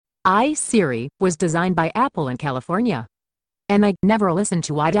iSiri was designed by Apple in California. And I never listened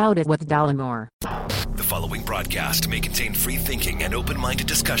to I Doubt It with Dollemocracy. The following broadcast may contain free thinking and open-minded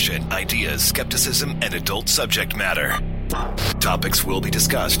discussion, ideas, skepticism, and adult subject matter. Topics will be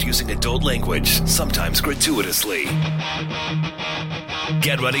discussed using adult language, sometimes gratuitously.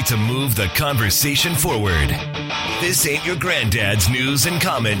 Get ready to move the conversation forward. This ain't your granddad's news and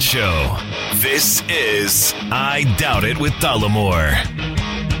comment show. This is I Doubt It with Dollemocracy.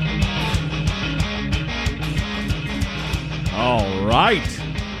 All right.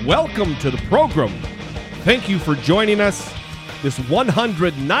 Welcome to the program. Thank you for joining us. This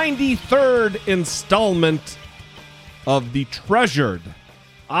 193rd installment of the treasured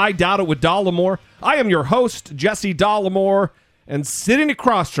I Doubt It with Dollemocracy. I am your host, Jesse Dollemocracy, and sitting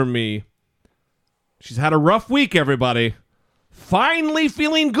across from me, she's had a rough week, everybody. Finally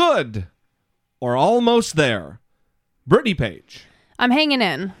feeling good, or almost there, Brittany Page. I'm hanging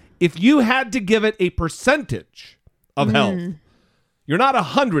in. If you had to give it a percentage of health, you're not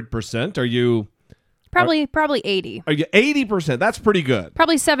 100%, are you? Probably 80. Are you 80%? That's pretty good.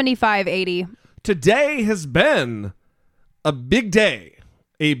 Probably 75, 80. Today has been a big day,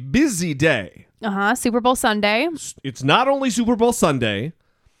 a busy day. Super Bowl Sunday. It's not only Super Bowl Sunday,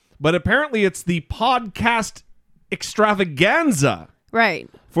 but apparently it's the podcast extravaganza. Right.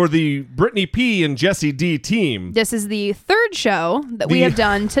 For the Brittany P and Jesse D team. This is the third show that we have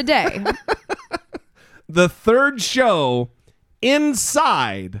done today. The third show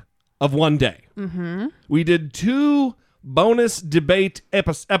inside of one day. Mm-hmm. We did 2 bonus debate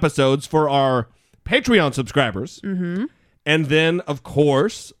episodes for our Patreon subscribers. Mm-hmm. And then, of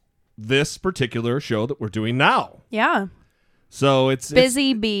course, this particular show that we're doing now. Yeah. So it's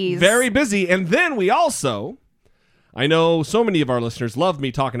busy bees. Very busy. And then we also, I know so many of our listeners love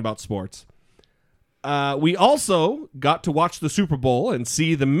me talking about sports. We also got to watch the Super Bowl and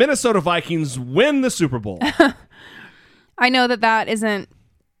see the Minnesota Vikings win the Super Bowl. I know that isn't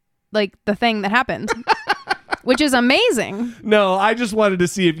like the thing that happened, which is amazing. No, I just wanted to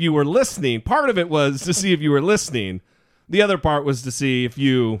see if you were listening. Part of it was to see if you were listening. The other part was to see if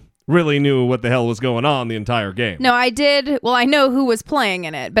you really knew what the hell was going on the entire game. No, I did. Well, I know who was playing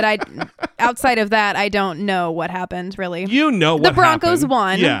in it, but outside of that, I don't know what happened, really. You know what happened. The Broncos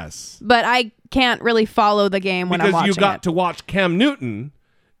won. Yes. But I can't really follow the game when I'm watching it. Because you got to watch Cam Newton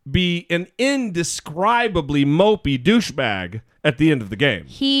be an indescribably mopey douchebag at the end of the game.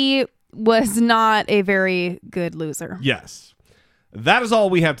 He was not a very good loser. Yes. That is all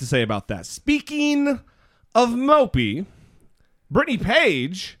we have to say about that. Speaking of mopey, Brittany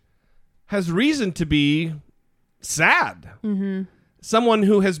Page has reason to be sad. Mm-hmm. Someone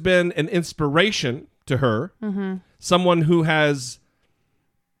who has been an inspiration to her. Mm-hmm. Someone who has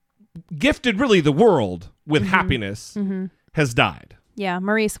gifted really the world with happiness has died. Yeah,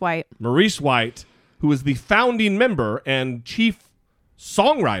 Maurice White. Maurice White, who is the founding member and chief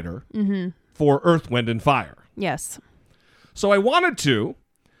songwriter for Earth, Wind, and Fire. Yes. So I wanted to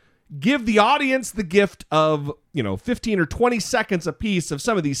give the audience the gift of, 15 or 20 seconds a piece of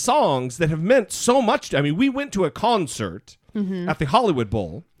some of these songs that have meant so much. I mean, we went to a concert at the Hollywood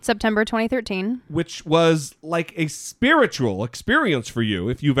Bowl. September 2013. Which was like a spiritual experience for you.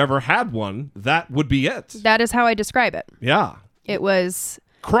 If you've ever had one, that would be it. That is how I describe it. Yeah. It was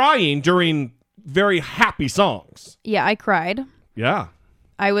crying during very happy songs. Yeah, I cried. Yeah.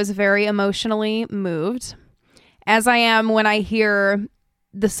 I was very emotionally moved, as I am when I hear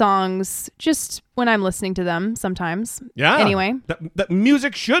the songs, just when I'm listening to them sometimes. Yeah. Anyway. That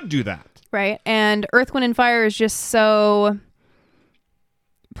music should do that. Right. And Earth, Wind, and Fire is just so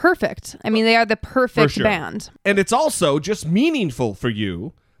perfect. I mean, they are the perfect band. And it's also just meaningful for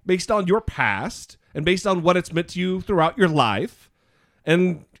you based on your past and based on what it's meant to you throughout your life.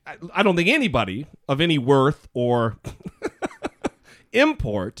 And I don't think anybody of any worth or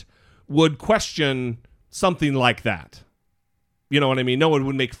import would question something like that. You know what I mean? No one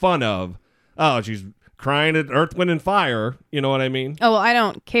would make fun of, oh, she's crying at Earth, Wind, and Fire. You know what I mean? Oh, well, I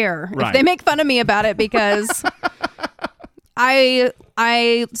don't care if they make fun of me about it because I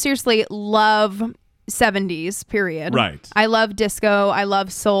seriously love 70s, period. Right. I love disco. I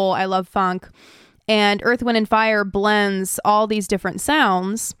love soul. I love funk. And Earth, Wind, and Fire blends all these different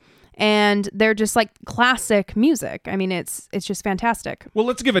sounds, and they're just like classic music. I mean, it's just fantastic. Well,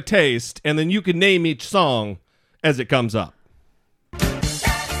 let's give a taste, and then you can name each song as it comes up.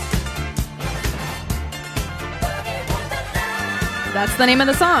 That's the name of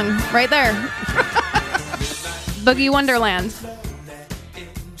the song right there. Boogie Wonderland.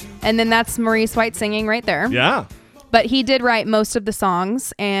 And then that's Maurice White singing right there. Yeah. But he did write most of the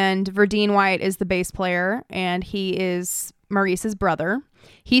songs, and Verdine White is the bass player, and he is Maurice's brother.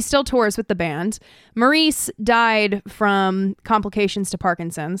 He still tours with the band. Maurice died from complications to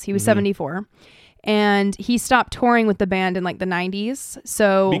Parkinson's. He was 74. And he stopped touring with the band in like the 90s.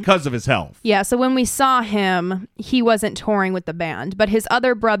 So because of his health. Yeah, so when we saw him, he wasn't touring with the band. But his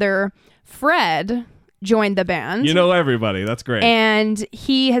other brother, Fred, joined the band. You know everybody. That's great. And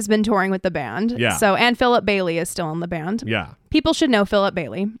he has been touring with the band. Yeah. So, and Philip Bailey is still in the band. Yeah. People should know Philip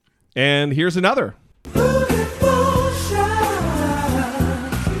Bailey. And here's another.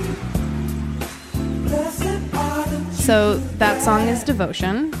 So that song is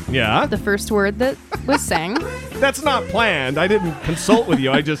Devotion. Yeah. The first word that was sang. That's not planned. I didn't consult with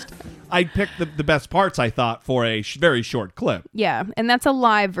you. I picked the best parts, I thought, for a very short clip. Yeah, and that's a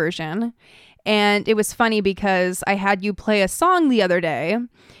live version. And it was funny because I had you play a song the other day,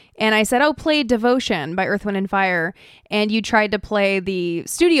 and I said, play Devotion by Earth, Wind & Fire, and you tried to play the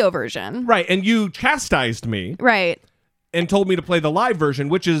studio version. Right, and you chastised me. Right. And told me to play the live version,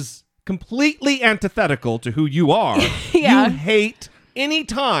 which is completely antithetical to who you are. Yeah. You hate any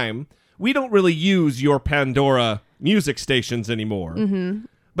time. We don't really use your Pandora music stations anymore. Mm-hmm.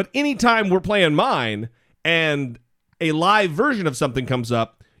 But anytime we're playing mine and a live version of something comes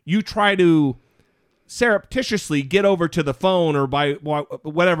up, you try to surreptitiously get over to the phone or by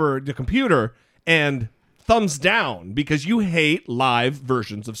whatever, the computer, and thumbs down because you hate live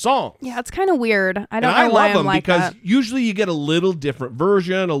versions of songs. Yeah, it's kind of weird. I don't And know why love them I'm like because that. usually you get a little different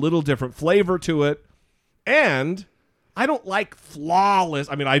version, a little different flavor to it. And I don't like flawless.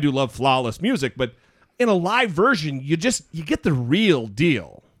 I mean, I do love flawless music, but in a live version, you get the real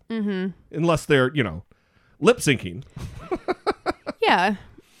deal. Mm-hmm. Unless they're, lip syncing. Yeah.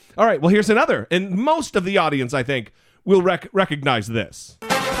 All right, well, here's another. And most of the audience, I think, will recognize this.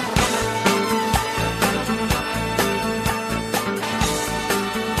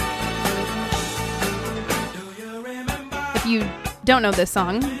 If you don't know this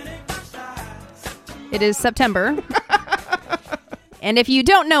song, it is September. And if you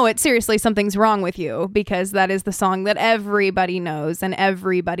don't know it, seriously, something's wrong with you because that is the song that everybody knows and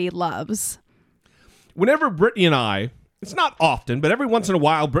everybody loves. Whenever Brittany and I, it's not often, but every once in a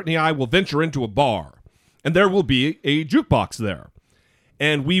while, Brittany and I will venture into a bar, and there will be a jukebox there.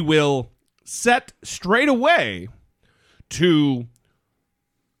 And we will set straight away to,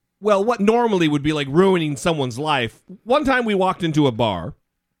 well, what normally would be like ruining someone's life. One time we walked into a bar,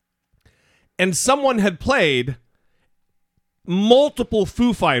 and someone had played multiple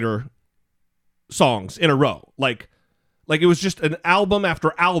Foo Fighter songs in a row. Like it was just an album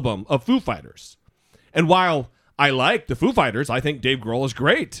after album of Foo Fighters. And while I like the Foo Fighters, I think Dave Grohl is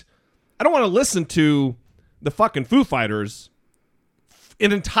great. I don't want to listen to the fucking Foo Fighters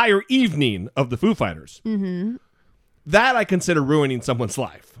an entire evening of the Foo Fighters. Mm-hmm. That I consider ruining someone's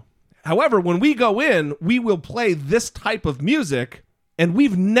life. However, when we go in, we will play this type of music, and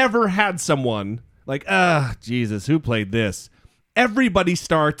we've never had someone like, Jesus, who played this? Everybody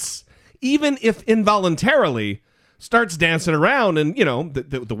starts, even if involuntarily, starts dancing around, and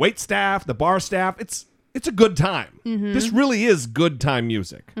the wait staff, the bar staff, it's a good time. Mm-hmm. This really is good time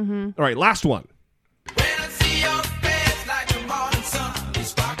music. Mm-hmm. All right, last one. When I see your face like the morning sun, it's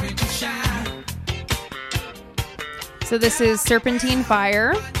sparkling to shine. So this is Serpentine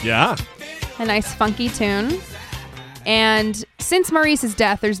Fire. Yeah. A nice funky tune. And since Maurice's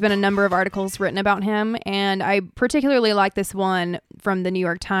death, there's been a number of articles written about him, and I particularly like this one from the New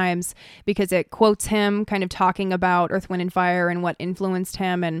York Times because it quotes him kind of talking about Earth, Wind & Fire and what influenced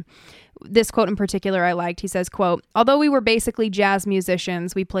him. And this quote in particular I liked. He says, quote, "Although we were basically jazz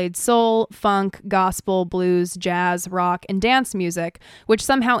musicians, we played soul, funk, gospel, blues, jazz, rock, and dance music, which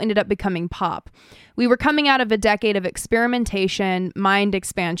somehow ended up becoming pop. We were coming out of a decade of experimentation, mind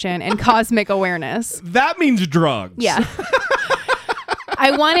expansion, and cosmic awareness." That means drugs. Yeah.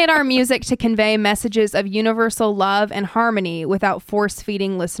 "I wanted our music to convey messages of universal love and harmony without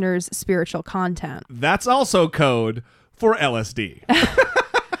force-feeding listeners spiritual content." That's also code for LSD.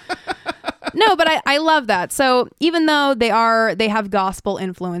 No, but I love that. So even though they have gospel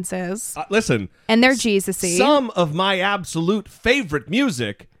influences, listen, and they're Jesus-y. Some of my absolute favorite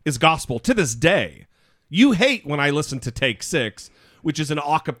music is gospel to this day. You hate when I listen to Take 6, which is an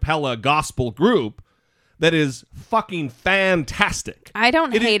a cappella gospel group that is fucking fantastic. I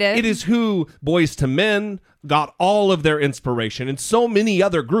don't hate it. It is who Boys to Men got all of their inspiration, and so many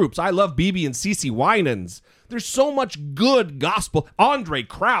other groups. I love BB and CeCe Winans. There's so much good gospel. Andre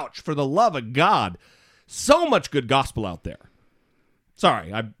Crouch, for the love of God. So much good gospel out there.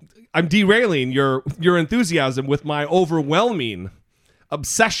 Sorry, I'm derailing your enthusiasm with my overwhelming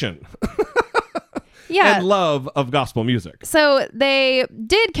obsession. and love of gospel music. So they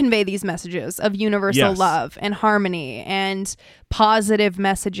did convey these messages of universal Yes. love and harmony and positive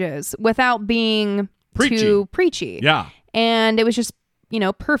messages without being too preachy. Yeah. And it was just,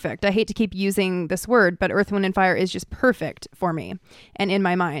 perfect. I hate to keep using this word, but Earth, Wind, and Fire is just perfect for me and in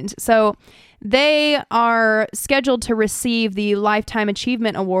my mind. So they are scheduled to receive the Lifetime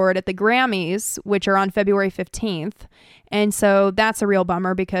Achievement Award at the Grammys, which are on February 15th. And so that's a real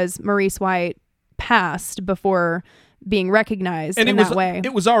bummer because Maurice White passed before being recognized in that way.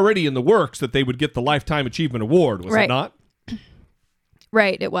 It was already in the works that they would get the Lifetime Achievement Award, was it not?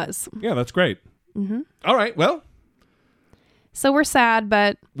 Right, it was. Yeah, that's great. Mm-hmm. All right, well. So we're sad,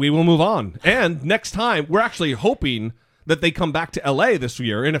 but we will move on. And next time, we're actually hoping that they come back to LA this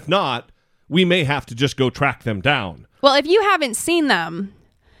year. And if not, we may have to just go track them down. Well, if you haven't seen them,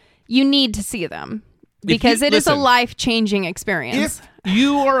 you need to see them because it is a life-changing experience. If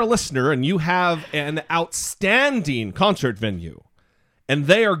you are a listener and you have an outstanding concert venue and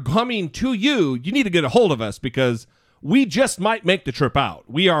they are coming to you, you need to get a hold of us because we just might make the trip out.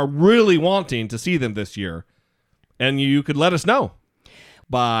 We are really wanting to see them this year. And you could let us know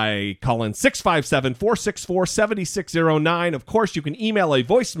by calling 657-464-7609. Of course, you can email a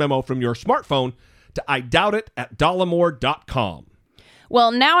voice memo from your smartphone to idoubitit@dollemore.com.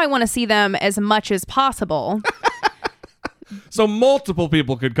 Well, now I want to see them as much as possible. So multiple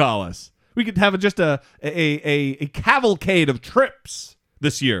people could call us. We could have just a cavalcade of trips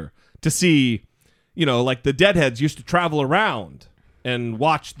this year to see, like the Deadheads used to travel around and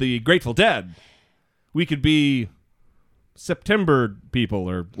watch the Grateful Dead. We could be September people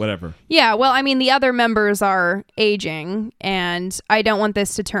or whatever. Yeah, well, I mean, the other members are aging, and I don't want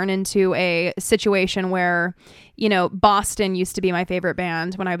this to turn into a situation where, Boston used to be my favorite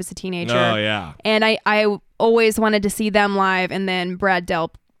band when I was a teenager. Oh, yeah. And I always wanted to see them live, and then Brad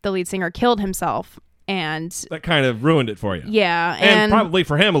Delp, the lead singer, killed himself. And that kind of ruined it for you. Yeah. And probably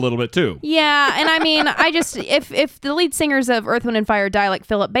for him a little bit, too. Yeah, and I mean, if the lead singers of Earth, Wind, and Fire die like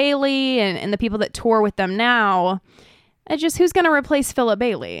Philip Bailey and the people that tour with them now... who's going to replace Philip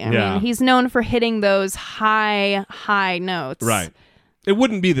Bailey? I mean, he's known for hitting those high notes. Right. It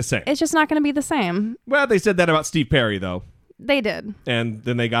wouldn't be the same. It's just not going to be the same. Well, they said that about Steve Perry, though. They did. And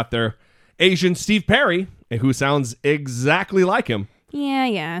then they got their Asian Steve Perry, who sounds exactly like him.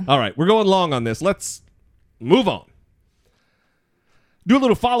 Yeah. All right, we're going long on this. Let's move on. Do a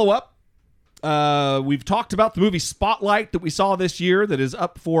little follow-up. We've talked about the movie Spotlight that we saw this year that is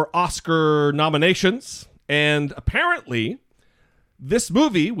up for Oscar nominations. And apparently, this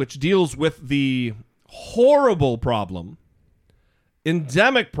movie, which deals with the horrible problem,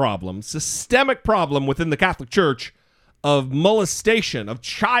 endemic problem, systemic problem within the Catholic Church of molestation, of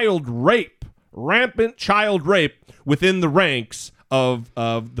child rape, rampant child rape within the ranks of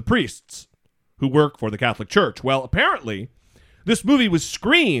the priests who work for the Catholic Church. Well, apparently, this movie was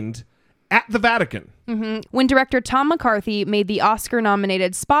screened at the Vatican. Mm-hmm. When director Tom McCarthy made the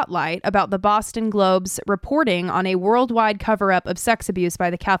Oscar-nominated Spotlight about the Boston Globe's reporting on a worldwide cover-up of sex abuse by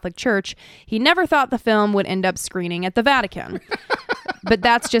the Catholic Church, he never thought the film would end up screening at the Vatican. But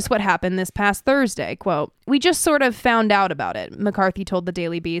that's just what happened this past Thursday. Quote, "We just sort of found out about it," McCarthy told the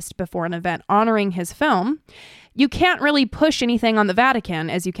Daily Beast before an event honoring his film. "You can't really push anything on the Vatican,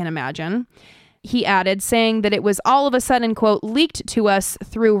 as you can imagine." He added, saying that it was all of a sudden, quote, "leaked to us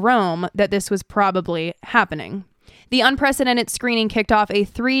through Rome that this was probably happening." The unprecedented screening kicked off a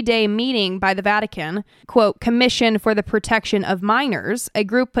 3-day meeting by the Vatican, quote, "Commission for the Protection of Minors," a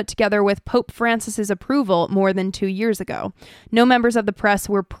group put together with Pope Francis's approval more than 2 years ago. No members of the press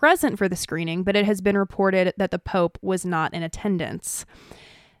were present for the screening, but it has been reported that the Pope was not in attendance.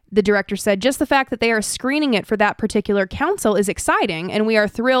 The director said, "Just the fact that they are screening it for that particular council is exciting, and we are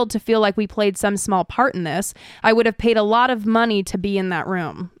thrilled to feel like we played some small part in this. I would have paid a lot of money to be in that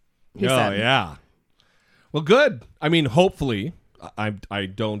room," he said. Oh, yeah. Well, good. I mean, hopefully, I'm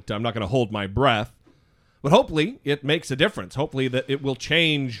not going to hold my breath, but hopefully it makes a difference. Hopefully that it will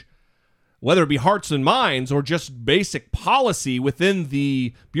change, whether it be hearts and minds or just basic policy within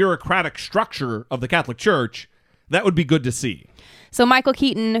the bureaucratic structure of the Catholic Church. That would be good to see. So Michael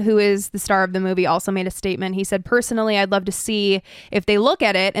Keaton, who is the star of the movie, also made a statement. He said, "Personally, I'd love to see if they look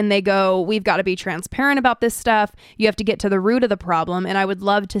at it and they go, we've got to be transparent about this stuff. You have to get to the root of the problem. And I would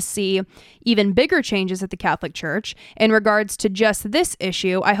love to see even bigger changes at the Catholic Church. In regards to just this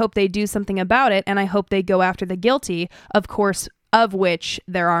issue, I hope they do something about it. And I hope they go after the guilty, of course, of which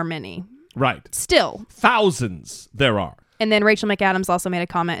there are many." Right. Still. Thousands there are. And then Rachel McAdams also made a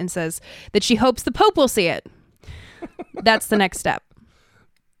comment and says that she hopes the Pope will see it. That's the next step.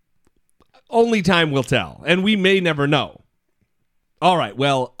 Only time will tell, and we may never know. All right,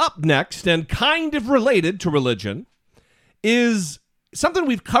 well, up next, and kind of related to religion, is something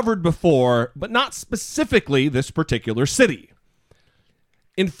we've covered before, but not specifically this particular city.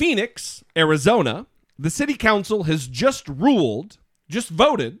 In Phoenix, Arizona, the city council has just voted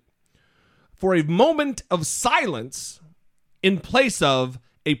for a moment of silence in place of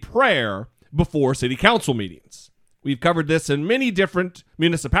a prayer before city council meetings. We've covered this in many different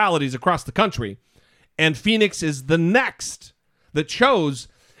municipalities across the country, and Phoenix is the next that chose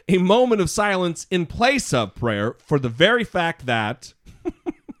a moment of silence in place of prayer for the very fact that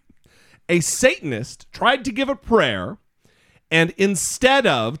a Satanist tried to give a prayer, and instead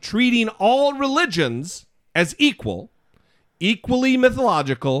of treating all religions as equally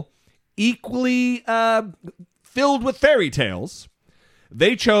mythological, equally filled with fairy tales,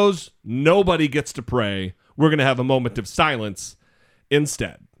 they chose nobody gets to pray. We're going to have a moment of silence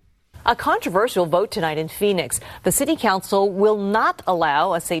instead. A controversial vote tonight in Phoenix. The city council will not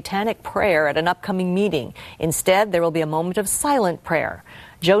allow a satanic prayer at an upcoming meeting. Instead, there will be a moment of silent prayer.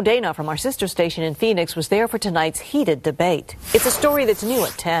 Joe Dana from our sister station in Phoenix was there for tonight's heated debate. It's a story that's new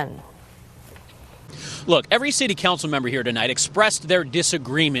at 10. Look, every city council member here tonight expressed their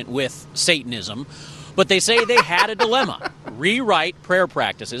disagreement with Satanism, but they say they had a dilemma. Rewrite prayer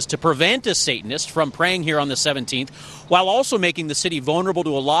practices to prevent a Satanist from praying here on the 17th, while also making the city vulnerable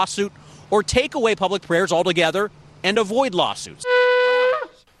to a lawsuit, or take away public prayers altogether and avoid lawsuits.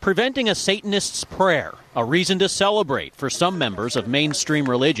 Preventing a Satanist's prayer, a reason to celebrate for some members of mainstream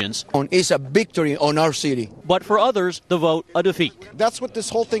religions. It's a victory on our city. But for others, the vote a defeat. That's what this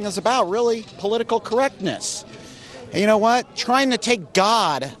whole thing is about, really, political correctness. And you know what? Trying to take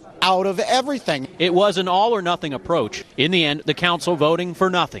God out of everything. It was an all-or-nothing approach. In the end, the council voting for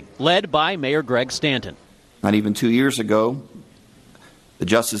nothing, led by Mayor Greg Stanton. Not even 2 years ago, the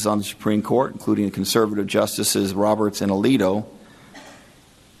justices on the Supreme Court, including the conservative justices Roberts and Alito,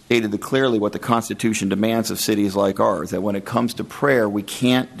 stated clearly what the Constitution demands of cities like ours, that when it comes to prayer, we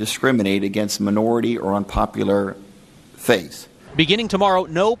can't discriminate against minority or unpopular faith. Beginning tomorrow,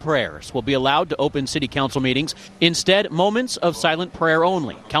 no prayers will be allowed to open city council meetings. Instead, moments of silent prayer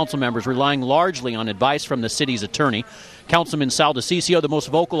only. Council members relying largely on advice from the city's attorney. Councilman Sal DeCiccio, the most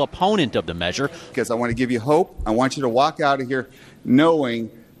vocal opponent of the measure. Because I want to give you hope. I want you to walk out of here knowing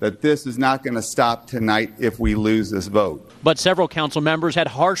that this is not going to stop tonight if we lose this vote. But several council members had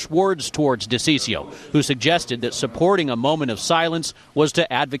harsh words towards DeCiccio, who suggested that supporting a moment of silence was to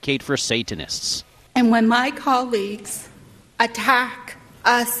advocate for Satanists. And when my colleagues attack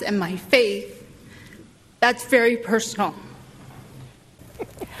us and my faith, that's very personal.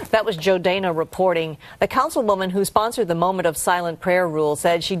 That was Joe Dana reporting. The councilwoman who sponsored the moment of silent prayer rule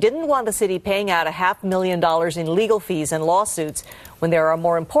said she didn't want the city paying out $500,000 in legal fees and lawsuits when there are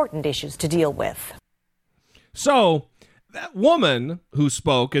more important issues to deal with. So that woman who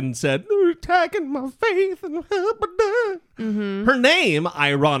spoke and said, they're attacking my faith, and her name,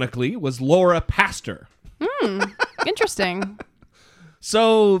 ironically, was Laura Pastor. Interesting.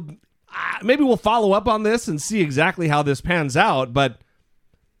 So maybe we'll follow up on this and see exactly how this pans out, but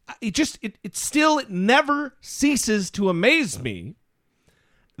it never ceases to amaze me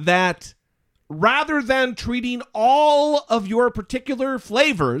that rather than treating all of your particular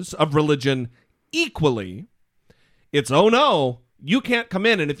flavors of religion equally, it's, oh no, you can't come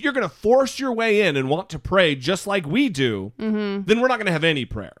in. And if you're going to force your way in and want to pray just like we do, then we're not going to have any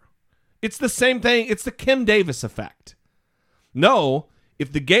prayer. It's the same thing. It's the Kim Davis effect. No,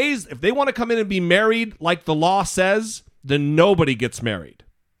 if the gays, if they want to come in and be married like the law says, then nobody gets married.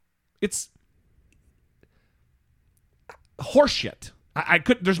 It's horseshit.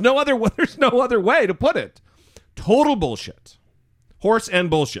 There's no other way to put it. Total bullshit. Horse and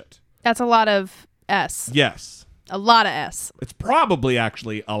bullshit. That's a lot of S. Yes. A lot of S. It's probably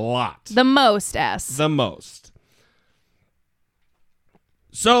actually a lot. The most S. The most.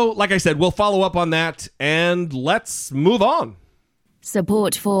 So, like I said, we'll follow up on that, and let's move on.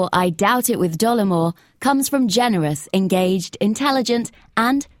 Support for I Doubt It with Dollemore comes from generous, engaged, intelligent,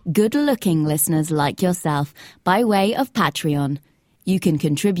 and good-looking listeners like yourself by way of Patreon. You can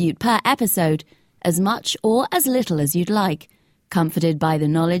contribute per episode, as much or as little as you'd like, comforted by the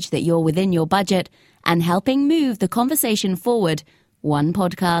knowledge that you're within your budget and helping move the conversation forward, one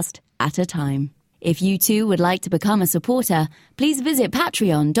podcast at a time. If you too would like to become a supporter, please visit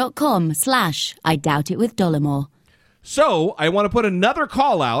patreon.com/I Doubt It with Dollemore. So, I want to put another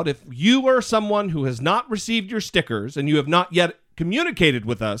call out. If you are someone who has not received your stickers and you have not yet communicated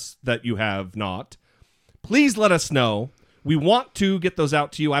with us that you have not, please let us know. We want to get those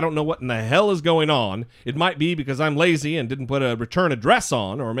out to you. I don't know what in the hell is going on. It might be because I'm lazy and didn't put a return address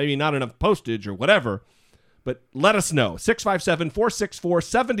on, or maybe not enough postage or whatever. But let us know.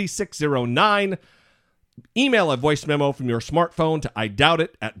 657-464-7609. Email a voice memo from your smartphone to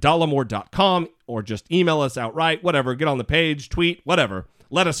idoubt@dollemore.com, or just email us outright, whatever. Get on the page, tweet, whatever.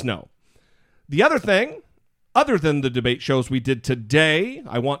 Let us know. The other thing, other than the debate shows we did today,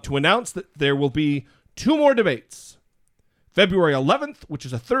 I want to announce that there will be 2 more debates. February 11th, which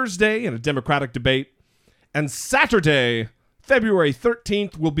is a Thursday, and a Democratic debate. And Saturday, February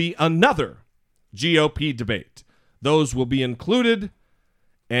 13th, will be another GOP debate. Those will be included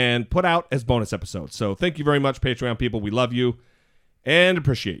and put out as bonus episodes. So thank you very much, Patreon people. We love you and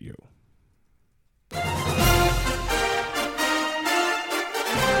appreciate you.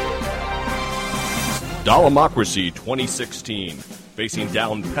 Dollemocracy 2016. Facing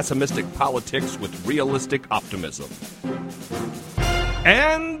down pessimistic politics with realistic optimism.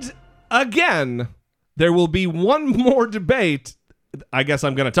 And again, there will be one more debate. I guess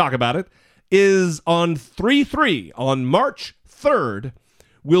I'm going to talk about it. Is on 3/3 on March 3rd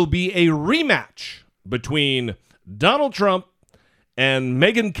will be a rematch between Donald Trump and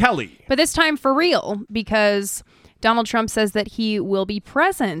Megyn Kelly. But this time for real, because Donald Trump says that he will be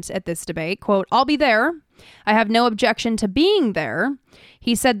present at this debate. Quote, "I'll be there. I have no objection to being there."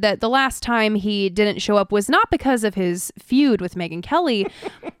 He said that the last time he didn't show up was not because of his feud with Megyn Kelly,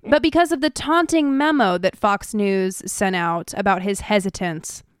 but because of the taunting memo that Fox News sent out about his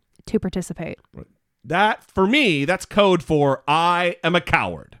hesitance to participate. That, for me, that's code for I am a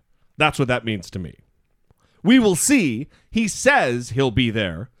coward. That's what that means to me. We will see. He says he'll be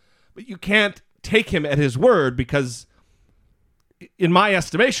there, but you can't take him at his word because, in my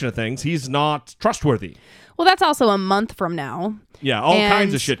estimation of things, he's not trustworthy. Well, that's also a month from now. Yeah, all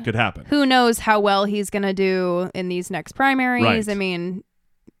kinds of shit could happen. Who knows how well he's going to do in these next primaries. Right. I mean...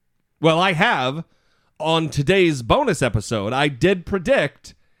 Well, I have, on today's bonus episode, I did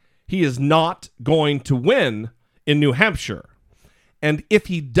predict he is not going to win in New Hampshire. And if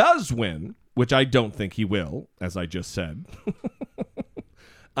he does win, which I don't think he will, as I just said,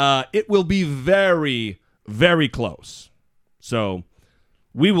 it will be very, very close. So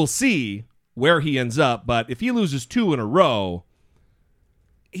we will see where he ends up. But if he loses 2 in a row,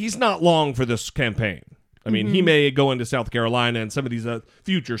 he's not long for this campaign. I mean, he may go into South Carolina and some of these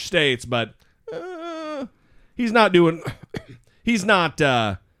future states, but he's not doing. He's not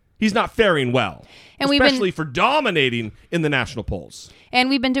faring well, and especially for dominating in the national polls. And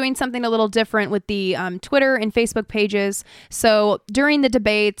we've been doing something a little different with the Twitter and Facebook pages. So during the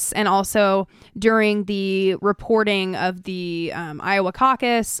debates and also during the reporting of the Iowa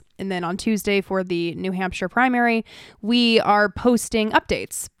caucus, and then on Tuesday for the New Hampshire primary, we are posting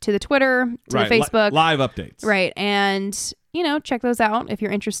updates to the Twitter, to the Facebook. Live updates. Right. And, check those out if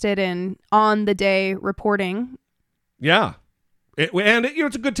you're interested in on-the-day reporting. Yeah.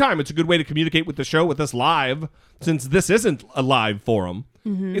 It's a good time. It's a good way to communicate with the show, with us live, since this isn't a live forum.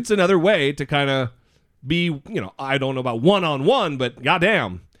 Mm-hmm. It's another way to kind of be, I don't know about one-on-one, but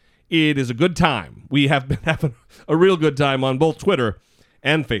goddamn, it is a good time. We have been having a real good time on both Twitter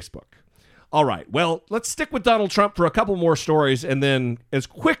and Facebook. All right, well, let's stick with Donald Trump for a couple more stories, and then as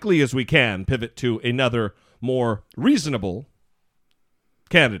quickly as we can pivot to another more reasonable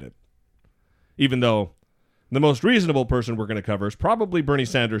candidate, even though the most reasonable person we're going to cover is probably Bernie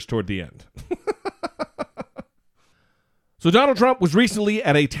Sanders toward the end. So Donald Trump was recently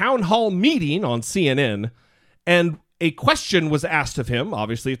at a town hall meeting on CNN, and a question was asked of him.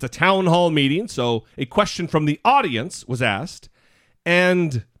 Obviously, it's a town hall meeting, so a question from the audience was asked.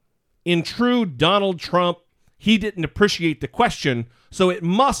 And in true Donald Trump, he didn't appreciate the question, so it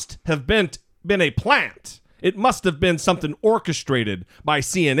must have been a plant. It must have been something orchestrated by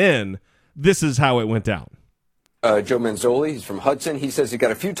CNN. This is how it went down. Joe Manzoli, he's from Hudson. He says he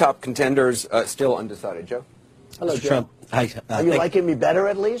got a few top contenders still undecided. Joe? Hello, Mr. Joe. Trump. Hi. Are you liking me better,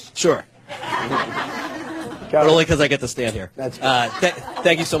 at least? Sure. But only because I get to stand here. That's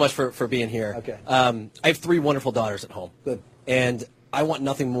thank you so much for being here. Okay. I have 3 wonderful daughters at home. Good. And I want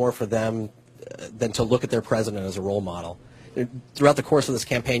nothing more for them than to look at their president as a role model. Throughout the course of this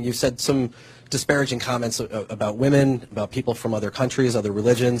campaign, you've said some disparaging comments about women, about people from other countries, other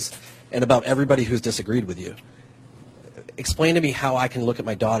religions, and about everybody who's disagreed with you. Explain to me how I can look at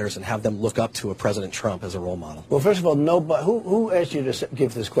my daughters and have them look up to a President Trump as a role model. Well, first of all, nobody. Who asked you to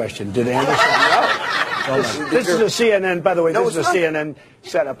give this question? Did Anderson? No. This is a CNN. By the way, this is a CNN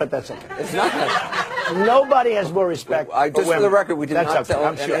setup, but that's okay. It's not. Nobody has more respect. Just for women. for the record, we did that's not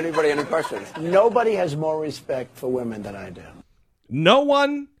okay. tell anybody any questions. Nobody has more respect for women than I do. No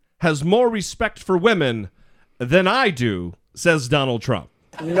one has more respect for women than I do, says Donald Trump.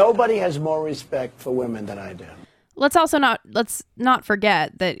 Nobody has more respect for women than I do. let's not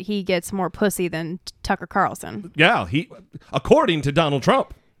forget that he gets more pussy than Tucker Carlson. Yeah, according to Donald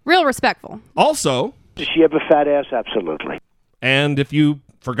Trump. Real respectful. Also, does she have a fat ass? Absolutely. And if you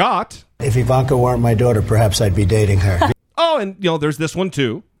forgot, if Ivanka weren't my daughter, perhaps I'd be dating her. Oh, and there's this one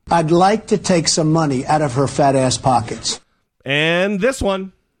too. I'd like to take some money out of her fat ass pockets. And this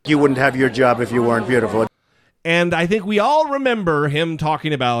one. You wouldn't have your job if you weren't beautiful. And I think we all remember him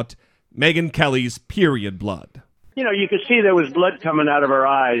talking about Megyn Kelly's period blood. You could see there was blood coming out of her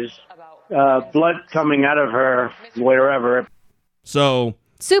eyes, blood coming out of her wherever. So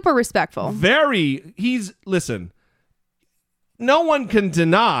super respectful. Listen, no one can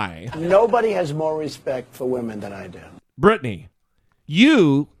deny. Nobody has more respect for women than I do. Brittany,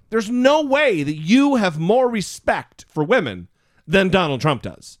 there's no way that you have more respect for women than Donald Trump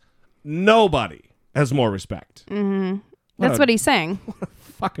does. Nobody has more respect. Mm-hmm. That's what he's saying. What a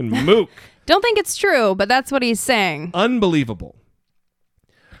fucking mook. Don't think it's true, but that's what he's saying. Unbelievable.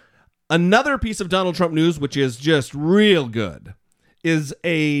 Another piece of Donald Trump news, which is just real good, is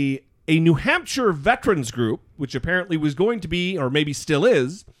a New Hampshire veterans group, which apparently was going to be, or maybe still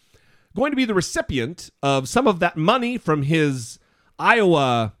is, going to be the recipient of some of that money from his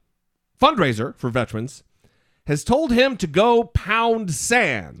Iowa fundraiser for veterans, has told him to go pound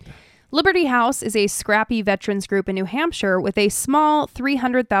sand. Liberty House is a scrappy veterans group in New Hampshire with a small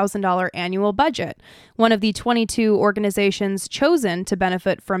 $300,000 annual budget, one of the 22 organizations chosen to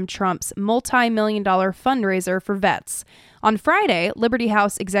benefit from Trump's multi-million-dollar fundraiser for vets. On Friday, Liberty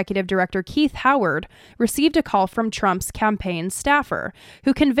House Executive Director Keith Howard received a call from Trump's campaign staffer,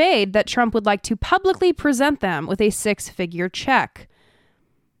 who conveyed that Trump would like to publicly present them with a 6-figure check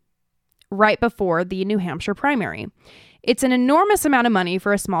right before the New Hampshire primary. It's an enormous amount of money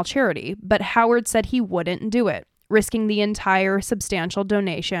for a small charity, but Howard said he wouldn't do it, risking the entire substantial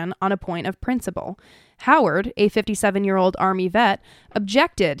donation on a point of principle. Howard, a 57-year-old Army vet,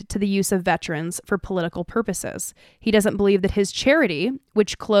 objected to the use of veterans for political purposes. He doesn't believe that his charity,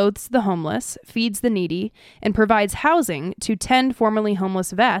 which clothes the homeless, feeds the needy, and provides housing to 10 formerly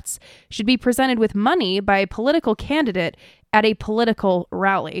homeless vets, should be presented with money by a political candidate at a political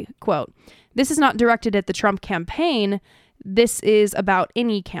rally. Quote, "This is not directed at the Trump campaign. This is about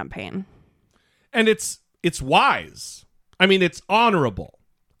any campaign." And it's wise. I mean, it's honorable.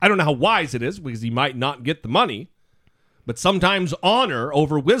 I don't know how wise it is because he might not get the money, but sometimes honor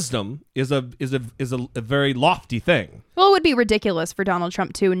over wisdom is a very lofty thing. Well, it would be ridiculous for Donald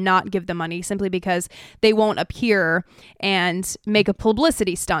Trump to not give the money simply because they won't appear and make a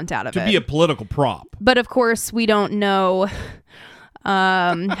publicity stunt out of it. To be a political prop. But of course, we don't know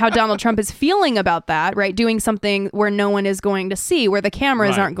how Donald Trump is feeling about that, right? Doing something where no one is going to see, where the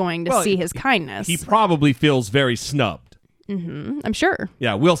cameras aren't going to see his kindness. He probably feels very snubbed. Mm-hmm. I'm sure.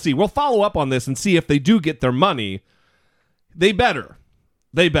 Yeah, we'll see. We'll follow up on this and see if they do get their money. They better.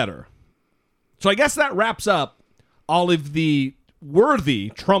 So I guess that wraps up all of the worthy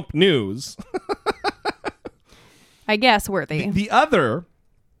Trump news. I guess worthy. The other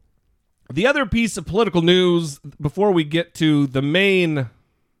piece of political news before we get to the main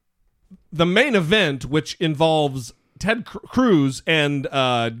event, which involves Ted Cruz and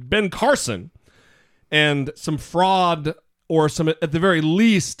Ben Carson and some fraud or some, at the very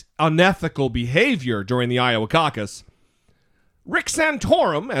least, unethical behavior during the Iowa caucus. Rick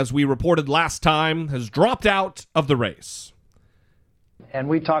Santorum, as we reported last time, has dropped out of the race. And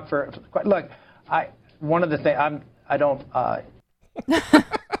we talked for look. One of the things I don't.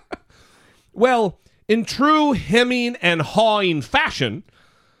 Well, in true hemming and hawing fashion,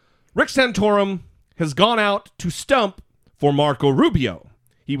 Rick Santorum has gone out to stump for Marco Rubio.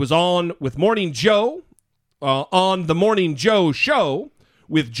 He was on with Morning Joe, on the Morning Joe show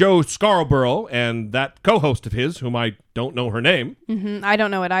with Joe Scarborough and that co-host of his, whom I don't know her name. Mm-hmm. I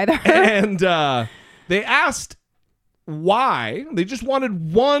don't know it either. And they asked why. They just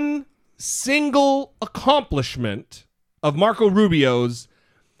wanted one single accomplishment of Marco Rubio's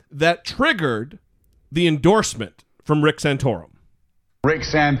that triggered the endorsement from Rick Santorum. Rick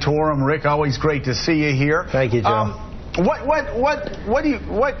Santorum, Rick, always great to see you here. Thank you, Joe. What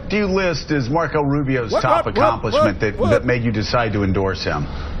do you list as Marco Rubio's top accomplishment that made you decide to endorse him?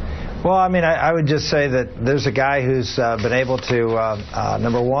 Well, I mean, I would just say that there's a guy who's been able to,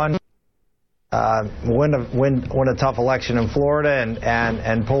 number one, win a tough election in Florida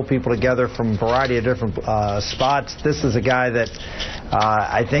and pull people together from a variety of different spots. This is a guy that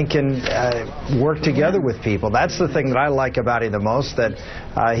I think can work together with people. That's the thing that I like about him the most, that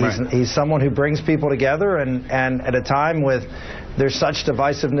he's someone who brings people together, and at a time with there's such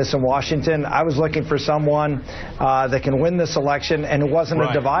divisiveness in Washington, I was looking for someone that can win this election and who wasn't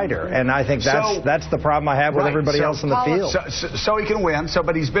a divider. And I think that's the problem I have with everybody else in the field. So he can win.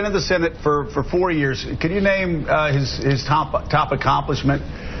 But he's been in the Senate for 4 years. Can you name his top accomplishment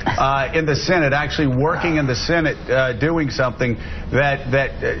in the Senate, actually working in the Senate, doing something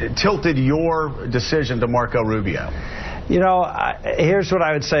that tilted your decision to Marco Rubio? You know, here's what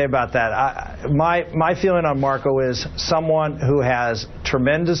I would say about that. My feeling on Marco is someone who has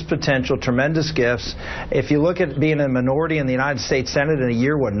tremendous potential, tremendous gifts. If you look at being a minority in the United States Senate in a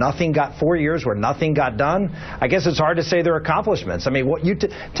year where 4 years where nothing got done, I guess it's hard to say they're accomplishments. I mean,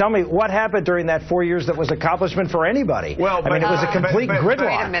 tell me what happened during that 4 years that was accomplishment for anybody. Well, it was a complete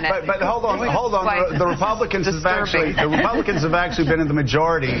gridlock. Wait a minute. But hold on. The Republicans have actually been in the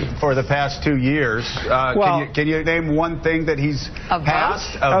majority for the past 2 years. Can you name one thing that he's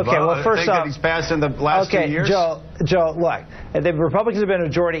passed? First off, that he's passed in the last 2 years? Joe, look, the Republicans have been a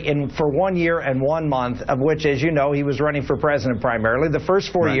majority for 1 year and 1 month, of which, as you know, he was running for president primarily. The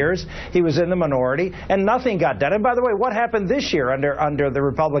first 4 years, he was in the minority, and nothing got done. And by the way, what happened this year under the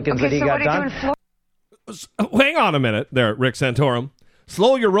Republicans that he got done? Hang on a minute there, Rick Santorum.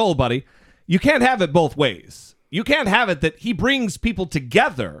 Slow your roll, buddy. You can't have it both ways. You can't have it that he brings people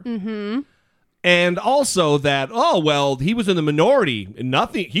together. Mm-hmm. And also that, he was in the minority and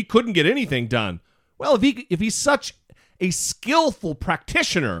he couldn't get anything done. Well, if he's such a skillful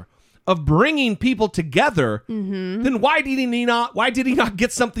practitioner of bringing people together, then why did he not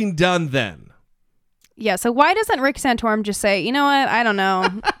get something done then? Yeah, so why doesn't Rick Santorum just say, you know what, I don't know.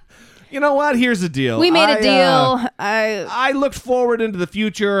 You know what? Here's the deal. We made a deal. I looked forward into the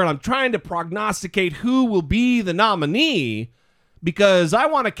future, and I'm trying to prognosticate who will be the nominee, because I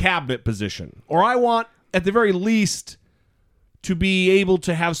want a cabinet position, or I want, at the very least, to be able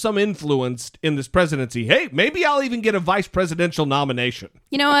to have some influence in this presidency. Hey, maybe I'll even get a vice presidential nomination.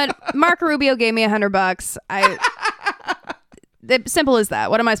 You know what? Marco Rubio gave me $100. Simple as that.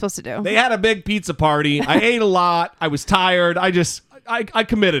 What am I supposed to do? They had a big pizza party. I ate a lot. I was tired. I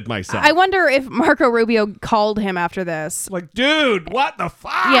committed myself. I wonder if Marco Rubio called him after this. Like, dude, what the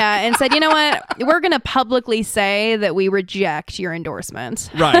fuck? Yeah, and said, you know what? We're going to publicly say that we reject your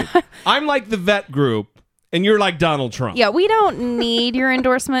endorsement. Right. I'm like the vet group, and you're like Donald Trump. Yeah, we don't need your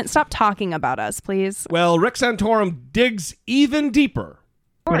endorsement. Stop talking about us, please. Well, Rick Santorum digs even deeper.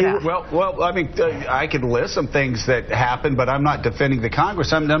 Well, I mean, I could list some things that happened, but I'm not defending the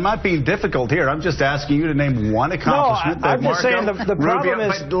Congress. I'm not being difficult here. I'm just asking you to name one accomplishment that Marco Rubio,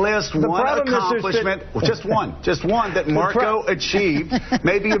 list one accomplishment, just one that Marco achieved.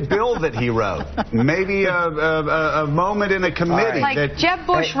 Maybe a bill that he wrote, maybe a moment in a committee. Like Jeb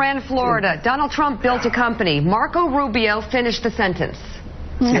Bush ran Florida, Donald Trump built a company, Marco Rubio finished the sentence.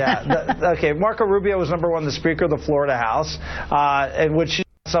 Yeah. Marco Rubio was #1, the Speaker of the Florida House, in which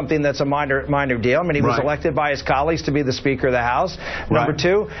something that's a minor deal. I mean, he was elected by his colleagues to be the Speaker of the House. Number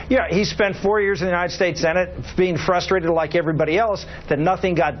two, he spent 4 years in the United States Senate being frustrated like everybody else that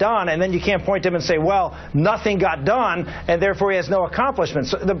nothing got done, and then you can't point to him and say, well, nothing got done, and therefore he has no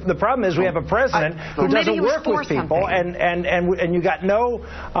accomplishments. So the problem is we have a president who doesn't work with people, and you got no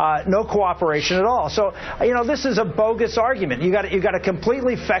cooperation at all. So, this is a bogus argument. You got a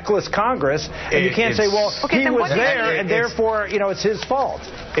completely feckless Congress, and you can't say, well, he was there, and therefore, it's his fault.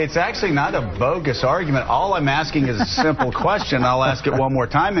 It's actually not a bogus argument. All I'm asking is a simple question. I'll ask it one more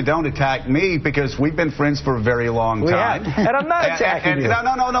time, and don't attack me, because we've been friends for a very long time. And I'm not attacking you.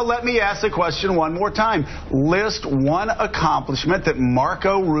 No. Let me ask the question one more time. List one accomplishment that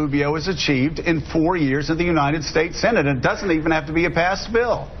Marco Rubio has achieved in 4 years in the United States Senate. It doesn't even have to be a passed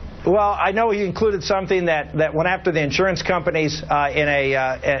bill. Well, I know he included something that went after the insurance companies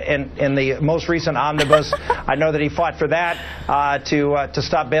in the most recent omnibus. I know that he fought for that to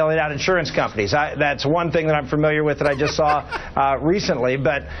stop bailing out insurance companies. That's one thing that I'm familiar with that I just saw recently.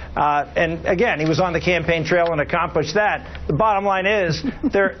 But and again, he was on the campaign trail and accomplished that. The bottom line is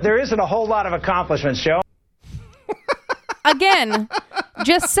there isn't a whole lot of accomplishments, Joe. Again,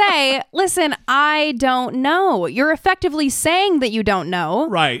 just say, listen, I don't know. You're effectively saying that you don't know.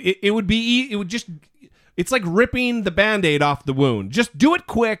 Right. It's like ripping the Band-Aid off the wound. Just do it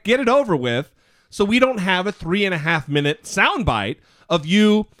quick, get it over with, so we don't have a 3.5-minute soundbite of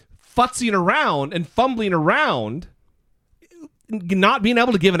you futzing around and fumbling around, not being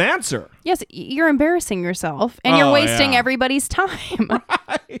able to give an answer. Yes, you're embarrassing yourself, and you're wasting everybody's time.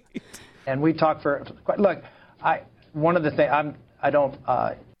 Right. And we talk one of the things I don't.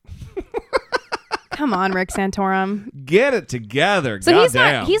 Come on, Rick Santorum. Get it together. So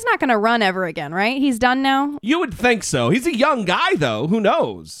Goddamn. he's not going to run ever again, right? He's done now? You would think so. He's a young guy, though. Who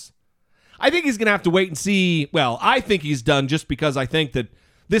knows? I think he's going to have to wait and see. Well, I think he's done just because I think that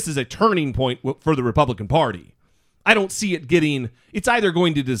this is a turning point for the Republican Party. I don't see it getting... It's either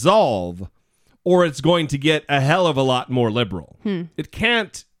going to dissolve or it's going to get a hell of a lot more liberal. It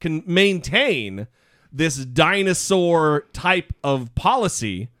can maintain this dinosaur type of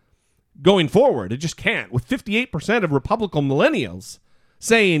policy going forward. It just can't. With 58% of Republican millennials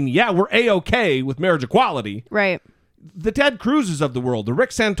saying, yeah, we're A-okay with marriage equality. Right. The Ted Cruzes of the world, the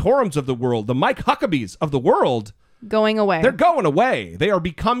Rick Santorums of the world, the Mike Huckabees of the world. Going away. They're going away. They are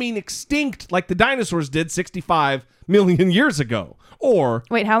becoming extinct like the dinosaurs did 65 million years ago. Or...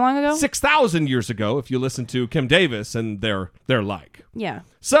 Wait, how long ago? 6,000 years ago, if you listen to Kim Davis and their like. Yeah.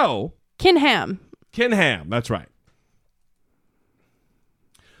 So... Ken Ham, that's right.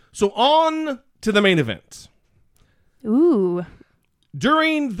 So on to the main event. Ooh.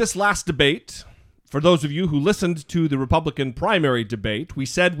 During this last debate, for those of you who listened to the Republican primary debate, we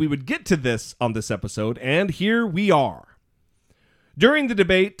said we would get to this on this episode, and here we are. During the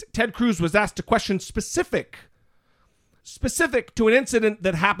debate, Ted Cruz was asked a question specific to an incident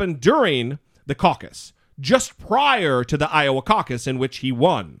that happened during the caucus, just prior to the Iowa caucus in which he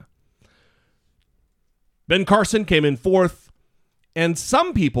won. Ben Carson came in fourth, and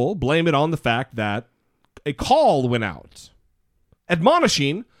some people blame it on the fact that a call went out,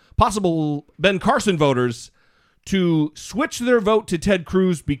 admonishing possible Ben Carson voters to switch their vote to Ted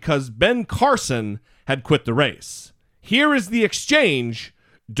Cruz because Ben Carson had quit the race. Here is the exchange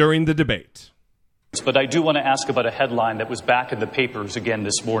during the debate. But I do want to ask about a headline that was back in the papers again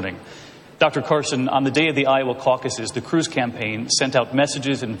this morning. Dr. Carson, on the day of the Iowa caucuses, the Cruz campaign sent out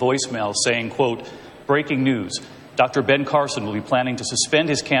messages and voicemails saying, quote, breaking news, Dr. Ben Carson will be planning to suspend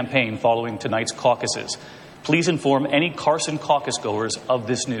his campaign following tonight's caucuses. Please inform any Carson caucus goers of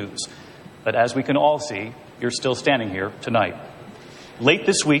this news. But as we can all see, you're still standing here tonight. Late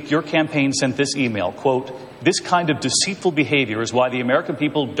this week, your campaign sent this email, quote, this kind of deceitful behavior is why the American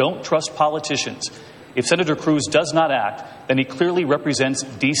people don't trust politicians. If Senator Cruz does not act, then he clearly represents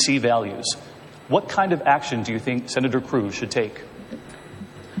D.C. values. What kind of action do you think Senator Cruz should take?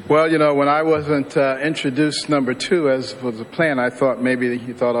 Well, you know, when I wasn't introduced number 2, as was the plan, I thought maybe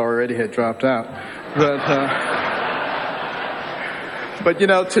he thought I already had dropped out. But you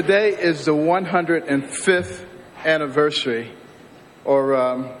know, today is the 105th anniversary or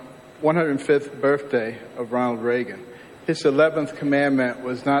 105th birthday of Ronald Reagan. His 11th commandment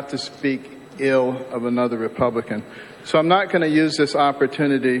was not to speak ill of another Republican. So I'm not going to use this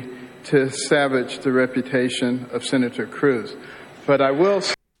opportunity to savage the reputation of Senator Cruz. But I will...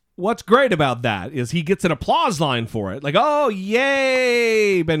 What's great about that is he gets an applause line for it. Like, oh,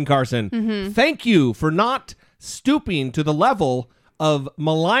 yay, Ben Carson. Mm-hmm. Thank you for not stooping to the level of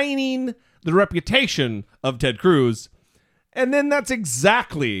maligning the reputation of Ted Cruz. And then that's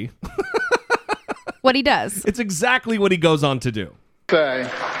exactly... what he does. It's exactly what he goes on to do.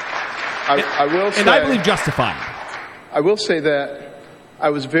 I will say... And I believe justified. I will say that I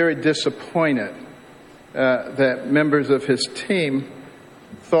was very disappointed that members of his team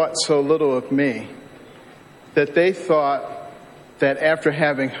thought so little of me, that they thought that after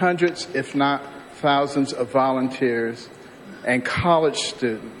having hundreds, if not thousands of volunteers and college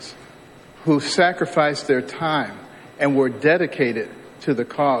students who sacrificed their time and were dedicated to the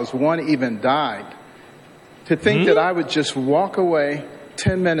cause, one even died, to think that I would just walk away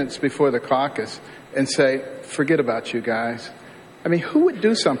 10 minutes before the caucus and say, forget about you guys. I mean, who would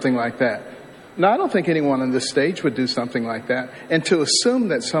do something like that? No, I don't think anyone on this stage would do something like that. And to assume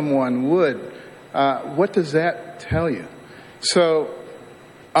that someone would, what does that tell you? So,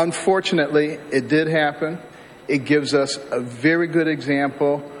 unfortunately, it did happen. It gives us a very good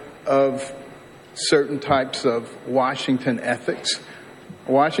example of certain types of Washington ethics.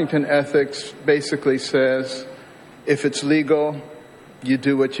 Washington ethics basically says, if it's legal, you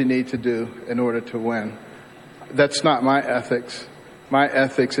do what you need to do in order to win. That's not my ethics. My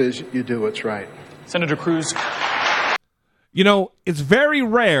ethics is you do what's right. Senator Cruz. You know, it's very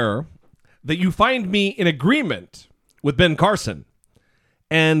rare that you find me in agreement with Ben Carson.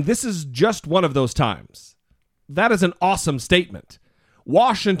 And this is just one of those times. That is an awesome statement.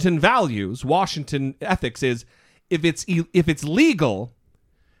 Washington values, Washington ethics is, if it's legal,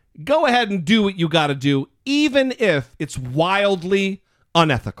 go ahead and do what you got to do, even if it's wildly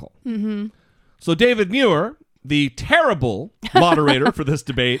unethical. Mm-hmm. So David Muir, the terrible moderator for this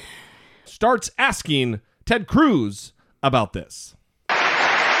debate, starts asking Ted Cruz about this.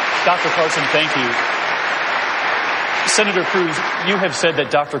 Dr. Carson, thank you. Senator Cruz, you have said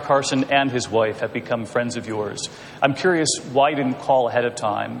that Dr. Carson and his wife have become friends of yours. I'm curious why you didn't call ahead of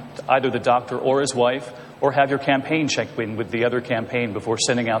time, either the doctor or his wife, or have your campaign check in with the other campaign before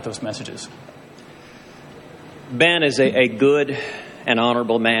sending out those messages. Ben is a good and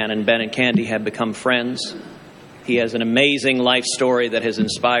honorable man, and Ben and Candy have become friends. He has an amazing life story that has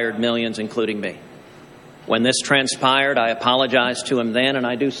inspired millions, including me. When this transpired, I apologized to him then, and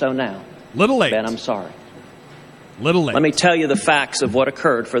I do so now. Little late. Ben, I'm sorry. Little late. Let me tell you the facts of what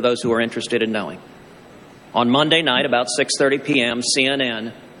occurred for those who are interested in knowing. On Monday night, about 6:30 p.m.,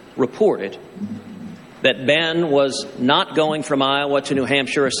 CNN reported that Ben was not going from Iowa to New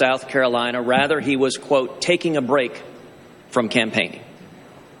Hampshire or South Carolina. Rather, he was, quote, taking a break from campaigning.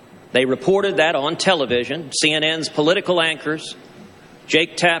 They reported that on television. CNN's political anchors,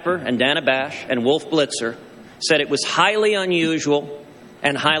 Jake Tapper and Dana Bash and Wolf Blitzer, said it was highly unusual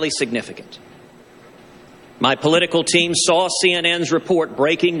and highly significant. My political team saw CNN's report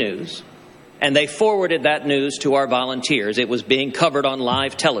breaking news, and they forwarded that news to our volunteers. It was being covered on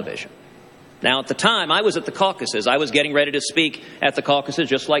live television. Now, at the time, I was at the caucuses. I was getting ready to speak at the caucuses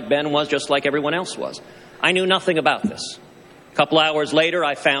just like Ben was, just like everyone else was. I knew nothing about this. A couple hours later,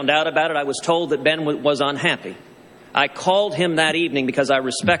 I found out about it. I was told that Ben was unhappy. I called him that evening because I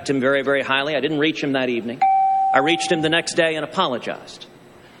respect him very, very highly. I didn't reach him that evening. I reached him the next day and apologized.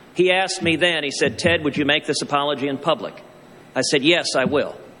 He asked me then, he said, Ted, would you make this apology in public? I said, yes, I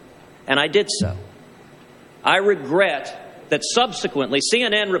will. And I did so. I regret that subsequently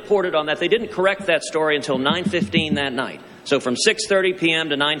CNN reported on that. They didn't correct that story until 9:15 that night. So from 6:30 p.m.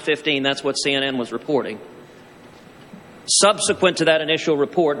 to 9:15, that's what CNN was reporting. Subsequent to that initial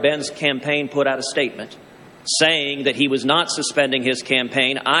report, Ben's campaign put out a statement saying that he was not suspending his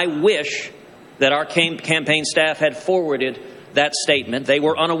campaign. I wish that our campaign staff had forwarded that statement. They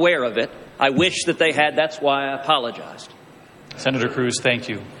were unaware of it. I wish that they had. That's why I apologized. Senator Cruz, thank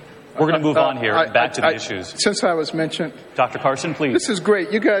you. We're going to move on here, back to the issues. Since I was mentioned. Dr. Carson, please. This is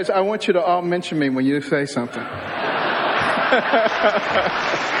great. You guys, I want you to all mention me when you say something. In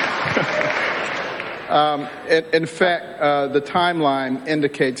fact, the timeline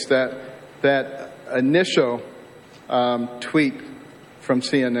indicates that initial tweet from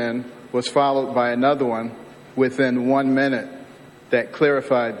CNN was followed by another one within 1 minute that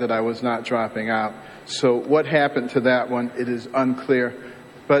clarified that I was not dropping out. So what happened to that one, it is unclear.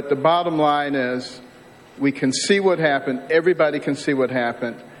 But the bottom line is we can see what happened. Everybody can see what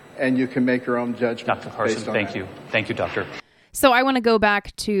happened, and you can make your own judgment. Dr. Carson, thank you. Thank you, Doctor. So I want to go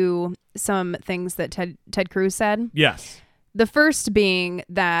back to some things that Ted Cruz said. Yes. The first being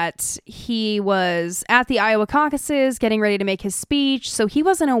that he was at the Iowa caucuses getting ready to make his speech, so he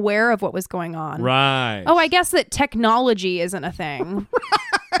wasn't aware of what was going on. Right. Oh, I guess that technology isn't a thing.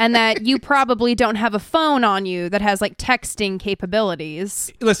 And that you probably don't have a phone on you that has like texting capabilities.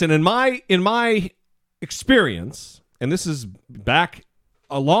 Listen, in my experience, and this is back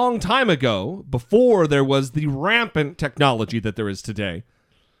a long time ago, before there was the rampant technology that there is today,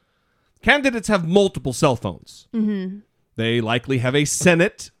 candidates have multiple cell phones. Mm-hmm. They likely have a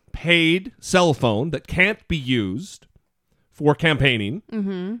Senate paid cell phone that can't be used for campaigning.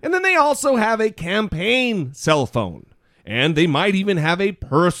 Mm-hmm. And then they also have a campaign cell phone. And they might even have a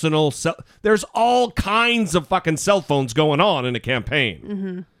personal cell. There's all kinds of fucking cell phones going on in a campaign.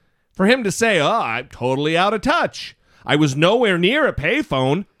 Mm-hmm. For him to say, I'm totally out of touch. I was nowhere near a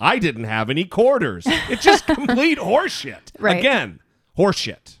payphone. I didn't have any quarters. It's just complete horseshit. Right. Again,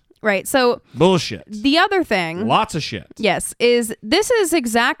 horseshit. Right. So bullshit. The other thing. Lots of shit. Yes. This is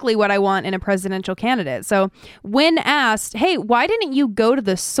exactly what I want in a presidential candidate. So when asked, hey, why didn't you go to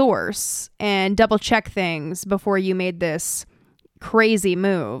the source and double check things before you made this crazy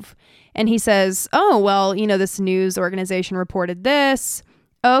move? And he says, oh, well, this news organization reported this.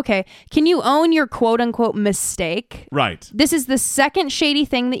 Okay. Can you own your quote unquote mistake? Right. This is the second shady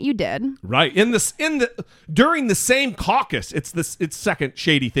thing that you did. Right. During the same caucus, it's second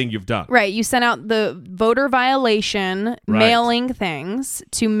shady thing you've done. Right. You sent out the voter violation mailing things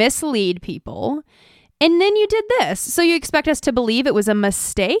to mislead people. And then you did this. So you expect us to believe it was a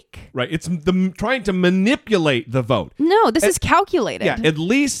mistake? Right. It's trying to manipulate the vote. No, this is calculated. Yeah. At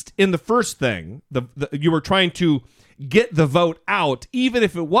least in the first thing, you were trying to get the vote out, even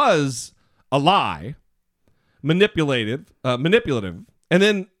if it was a lie, manipulative. And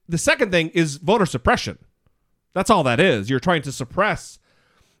then the second thing is voter suppression. That's all that is. You're trying to suppress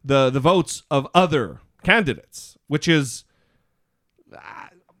the votes of other candidates, which is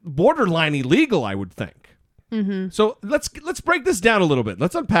borderline illegal, I would think. Mm-hmm. So let's break this down a little bit.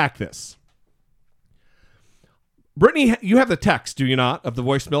 Let's unpack this. Brittany, you have the text, do you not, of the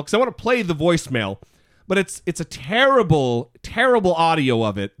voicemail? Because I want to play the voicemail. but it's a terrible, terrible audio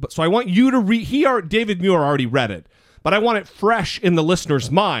of it. But so I want you to read. David Muir already read it, but I want it fresh in the listeners'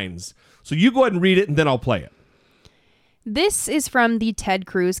 minds. So you go ahead and read it, and then I'll play it. This is from the Ted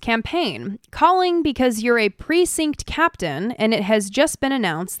Cruz campaign, calling because you're a precinct captain, and it has just been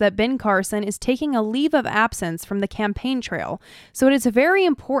announced that Ben Carson is taking a leave of absence from the campaign trail. So it is very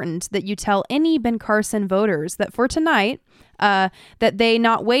important that you tell any Ben Carson voters that for tonight, that they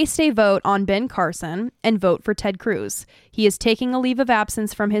not waste a vote on Ben Carson and vote for Ted Cruz. He is taking a leave of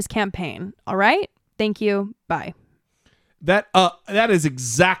absence from his campaign. All right? Thank you. Bye. That is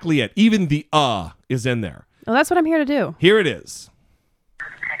exactly it. Even the is in there. Well, that's what I'm here to do. Here it is.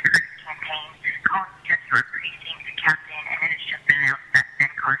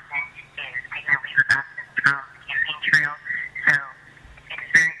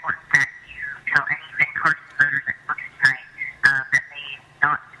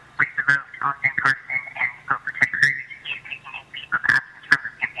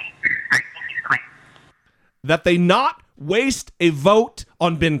 That they not waste a vote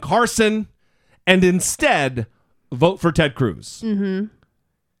on Ben Carson and instead vote for Ted Cruz. Mm-hmm.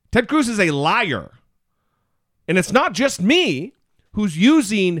 Ted Cruz is a liar. And it's not just me who's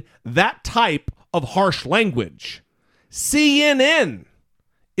using that type of harsh language. CNN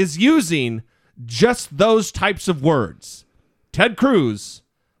is using just those types of words. Ted Cruz,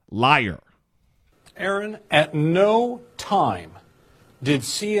 liar. Aaron, at no time did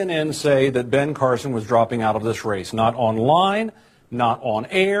CNN say that Ben Carson was dropping out of this race. Not online, not on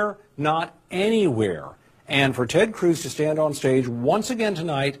air, not anywhere. And for Ted Cruz to stand on stage once again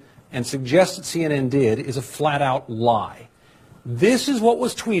tonight and suggest that CNN did is a flat-out lie. This is what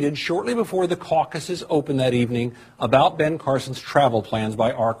was tweeted shortly before the caucuses opened that evening about Ben Carson's travel plans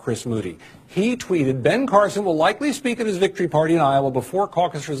by our Chris Moody. He tweeted, Ben Carson will likely speak at his victory party in Iowa before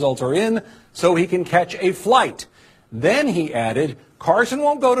caucus results are in so he can catch a flight. Then he added, Carson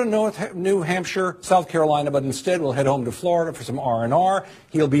won't go to New Hampshire, South Carolina, but instead will head home to Florida for some R&R.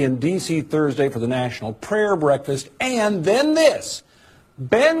 He'll be in D.C. Thursday for the National Prayer Breakfast. And then this.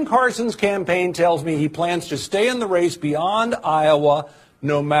 Ben Carson's campaign tells me he plans to stay in the race beyond Iowa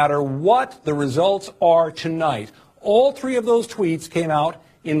no matter what the results are tonight. All three of those tweets came out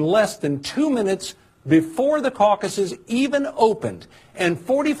in less than 2 minutes before the caucuses even opened. And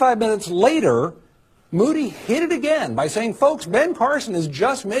 45 minutes later, Moody hit it again by saying, folks, Ben Carson is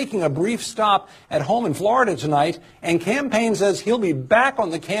just making a brief stop at home in Florida tonight, and campaign says he'll be back on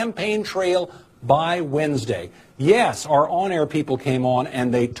the campaign trail by Wednesday. Yes, our on-air people came on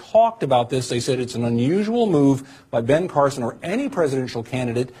and they talked about this. They said it's an unusual move by Ben Carson or any presidential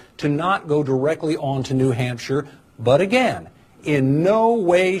candidate to not go directly on to New Hampshire. But again, in no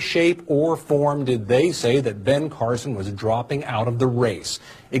way, shape, or form did they say that Ben Carson was dropping out of the race.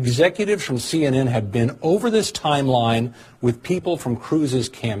 Executives from CNN have been over this timeline with people from Cruz's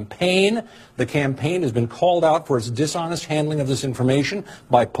campaign. The campaign has been called out for its dishonest handling of this information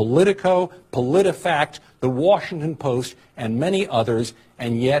by Politico, PolitiFact, The Washington Post, and many others.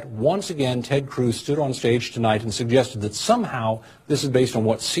 And yet, once again, Ted Cruz stood on stage tonight and suggested that somehow this is based on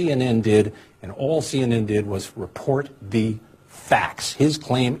what CNN did, and all CNN did was report the facts. His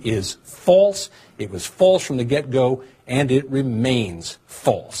claim is false. It was false from the get-go, and it remains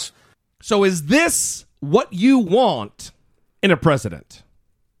false. So is this what you want in a president?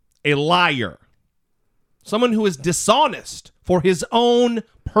 A liar. Someone who is dishonest for his own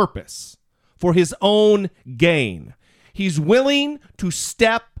purpose, for his own gain. He's willing to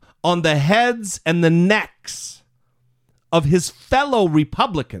step on the heads and the necks of his fellow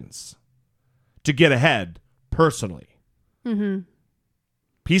Republicans to get ahead personally. Mm-hmm.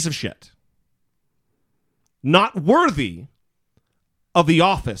 Piece of shit. Not worthy of the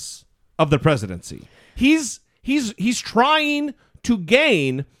office of the presidency. He's trying to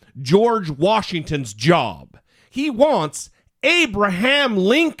gain George Washington's job. He wants Abraham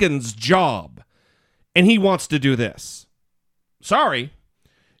Lincoln's job. And he wants to do this. Sorry,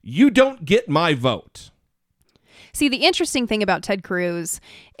 you don't get my vote. See, the interesting thing about Ted Cruz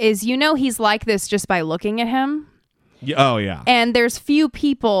is he's like this just by looking at him. Oh, yeah. And there's few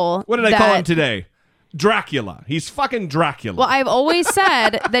people. What did I call him today? Dracula. He's fucking Dracula. Well, I've always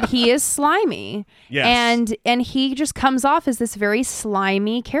said that he is slimy. Yes. And he just comes off as this very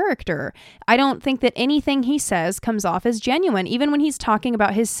slimy character. I don't think that anything he says comes off as genuine. Even when he's talking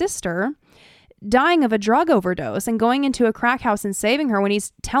about his sister dying of a drug overdose and going into a crack house and saving her, when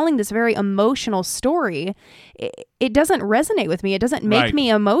he's telling this very emotional story, it doesn't resonate with me. It doesn't make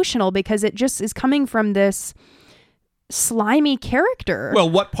me emotional because it just is coming from this slimy character. Well,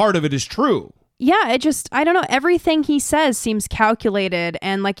 what part of it is true? Yeah, I don't know. Everything he says seems calculated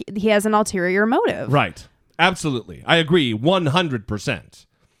and like he has an ulterior motive. Right. Absolutely. I agree 100%.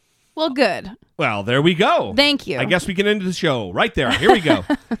 Well, good. Well, there we go. Thank you. I guess we can end the show right there. Here we go.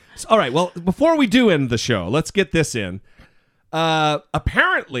 All right. Well, before we do end the show, let's get this in.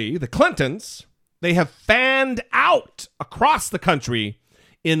 Apparently, the Clintons, they have fanned out across the country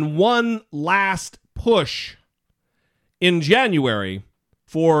in one last push in January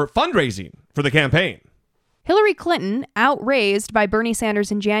for fundraising for the campaign. Hillary Clinton, outraised by Bernie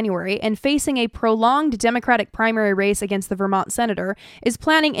Sanders in January and facing a prolonged Democratic primary race against the Vermont senator, is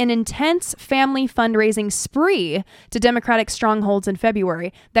planning an intense family fundraising spree to Democratic strongholds in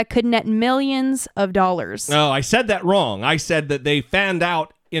February that could net millions of dollars. No, I said that wrong. I said that they fanned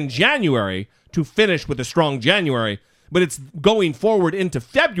out in January to finish with a strong January, but it's going forward into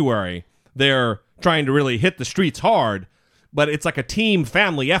February. They're trying to really hit the streets hard, but it's like a team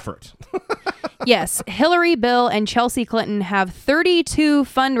family effort. Yes, Hillary, Bill, and Chelsea Clinton have 32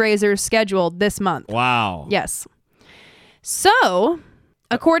 fundraisers scheduled this month. Wow. Yes. So,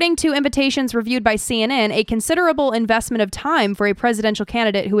 according to invitations reviewed by CNN, a considerable investment of time for a presidential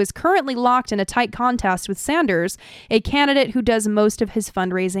candidate who is currently locked in a tight contest with Sanders, a candidate who does most of his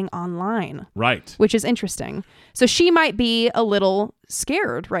fundraising online. Right. Which is interesting. So she might be a little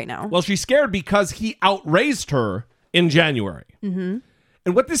scared right now. Well, she's scared because he outraised her in January. Mm-hmm.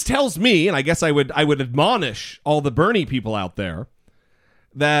 And what this tells me, and I guess I would admonish all the Bernie people out there,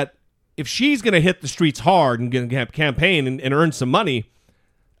 that if she's going to hit the streets hard and going to campaign and earn some money,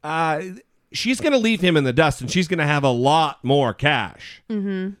 she's going to leave him in the dust, and she's going to have a lot more cash.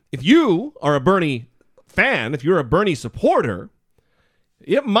 Mm-hmm. If you are a Bernie fan, if you're a Bernie supporter,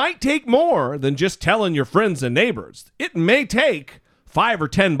 it might take more than just telling your friends and neighbors. It may take $5 or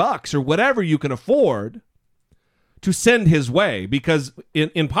 $10 or whatever you can afford to send his way, because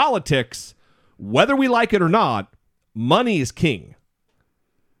in politics, whether we like it or not, money is king.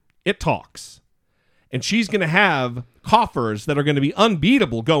 It talks. And she's going to have coffers that are going to be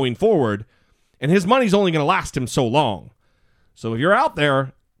unbeatable going forward, and his money's only going to last him so long. So if you're out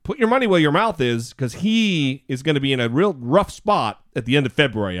there, put your money where your mouth is, because he is going to be in a real rough spot at the end of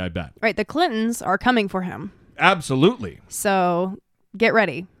February, I bet. Right, the Clintons are coming for him. Absolutely. So get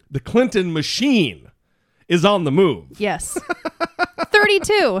ready. The Clinton machine is on the move. Yes.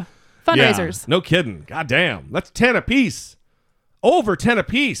 32 fundraisers. Yeah, no kidding. God damn. That's 10 apiece. Over 10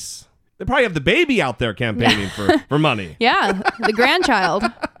 apiece. They probably have the baby out there campaigning for money. Yeah, the grandchild.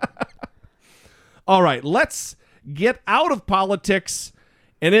 All right, let's get out of politics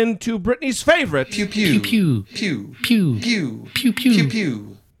and into Brittany's favorite. Pew, pew, pew, pew, pew, pew, pew, pew,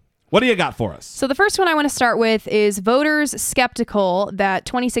 pew. What do you got for us? So the first one I want to start with is voters skeptical that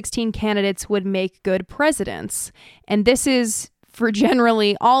 2016 candidates would make good presidents. And this is for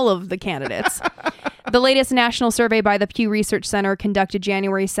generally all of the candidates. The latest national survey by the Pew Research Center, conducted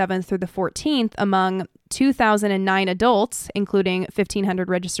January 7th through the 14th among 2,009 adults, including 1,500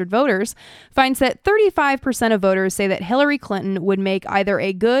 registered voters, finds that 35% of voters say that Hillary Clinton would make either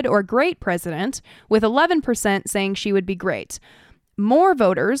a good or great president, with 11% saying she would be great. More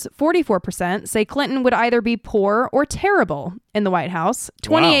voters, 44%, say Clinton would either be poor or terrible in the White House.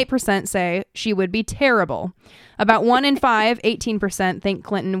 28% say she would be terrible. About 1 in 5, 18%, think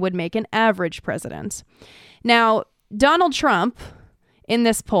Clinton would make an average president. Now, Donald Trump, in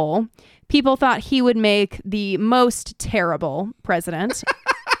this poll, people thought he would make the most terrible president.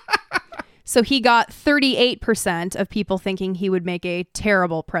 So he got 38% of people thinking he would make a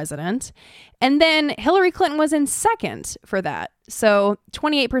terrible president. And then Hillary Clinton was in second for that. So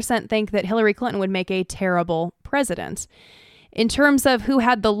 28% think that Hillary Clinton would make a terrible president. In terms of who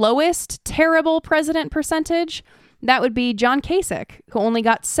had the lowest terrible president percentage, that would be John Kasich, who only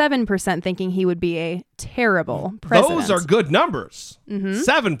got 7% thinking he would be a terrible president. Those are good numbers. Mm-hmm.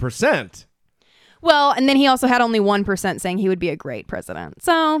 7%. Well, and then he also had only 1% saying he would be a great president.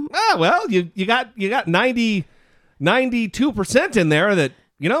 So, well, you got 92% in there that,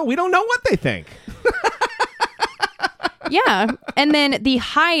 we don't know what they think. Yeah. And then the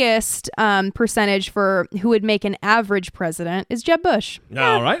highest percentage for who would make an average president is Jeb Bush.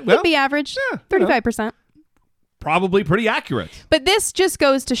 All right. Well, he'd be average. 35%. Probably pretty accurate. But this just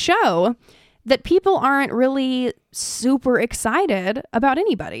goes to show that people aren't really super excited about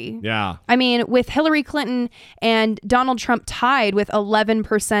anybody. Yeah. I mean, with Hillary Clinton and Donald Trump tied with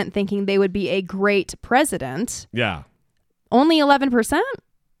 11% thinking they would be a great president. Yeah. Only 11%?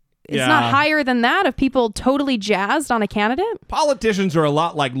 It's not higher than that of people totally jazzed on a candidate? Politicians are a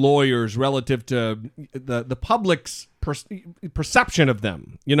lot like lawyers relative to the public's perception of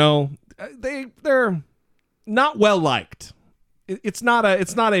them. They're not well liked. It's not a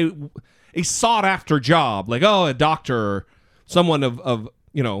a sought-after job, like, a doctor or someone of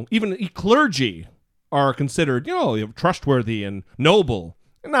even clergy are considered, trustworthy and noble.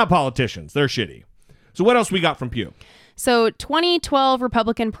 And not politicians. They're shitty. So what else we got from Pew? So 2012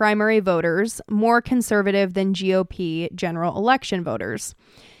 Republican primary voters, more conservative than GOP general election voters.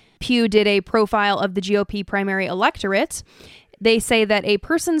 Pew did a profile of the GOP primary electorate. They say that a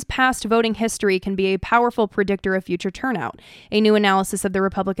person's past voting history can be a powerful predictor of future turnout. A new analysis of the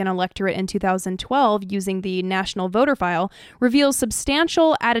Republican electorate in 2012 using the National Voter File reveals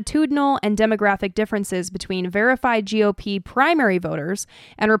substantial attitudinal and demographic differences between verified GOP primary voters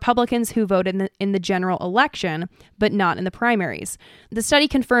and Republicans who voted in the general election, but not in the primaries. The study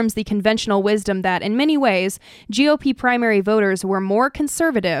confirms the conventional wisdom that, in many ways, GOP primary voters were more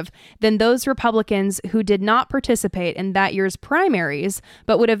conservative than those Republicans who did not participate in that year's primaries,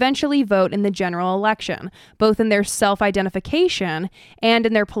 but would eventually vote in the general election, both in their self-identification and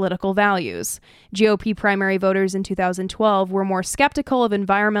in their political values. GOP primary voters in 2012 were more skeptical of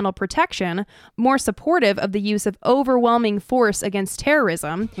environmental protection, more supportive of the use of overwhelming force against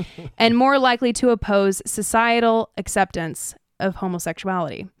terrorism, and more likely to oppose societal acceptance of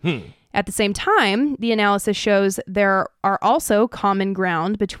homosexuality. At the same time, the analysis shows there are also common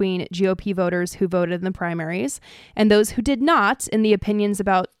ground between GOP voters who voted in the primaries and those who did not in the opinions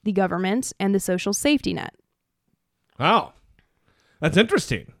about the government and the social safety net. Wow. That's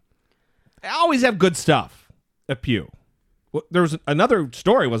interesting. They always have good stuff at Pew. There was another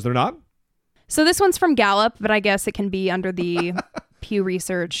story, was there not? So this one's from Gallup, but I guess it can be under the Pew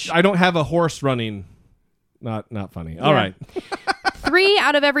Research. I don't have a horse running. Not funny. All right. 3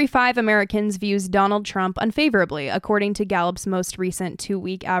 out of every 5 Americans views Donald Trump unfavorably, according to Gallup's most recent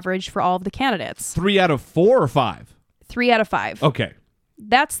 2-week average for all of the candidates. 3 out of 4 or 5? 3 out of 5. Okay.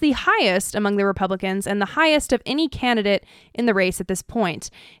 That's the highest among the Republicans and the highest of any candidate in the race at this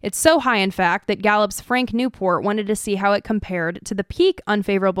point. It's so high, in fact, that Gallup's Frank Newport wanted to see how it compared to the peak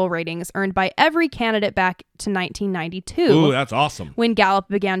unfavorable ratings earned by every candidate back to 1992. Ooh, that's awesome. When Gallup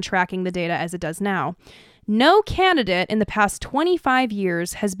began tracking the data as it does now. No candidate in the past 25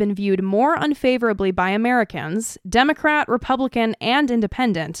 years has been viewed more unfavorably by Americans, Democrat, Republican, and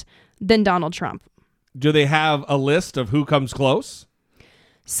Independent, than Donald Trump. Do they have a list of who comes close?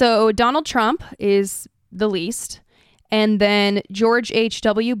 So Donald Trump is the least, and then George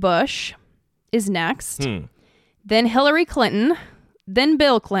H.W. Bush is next, then Hillary Clinton, then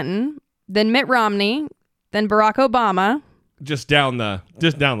Bill Clinton, then Mitt Romney, then Barack Obama. Just down the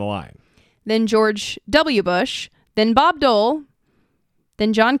line. Then George W. Bush, then Bob Dole,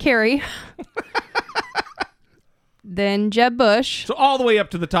 then John Kerry, then Jeb Bush. So all the way up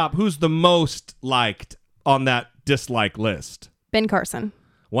to the top, who's the most liked on that dislike list? Ben Carson.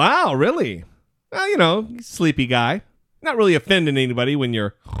 Wow, really? Well, sleepy guy. Not really offending anybody when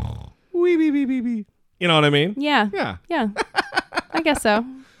you're wee wee wee wee wee. You know what I mean? Yeah. I guess so.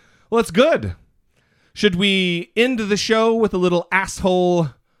 Well, it's good. Should we end the show with a little asshole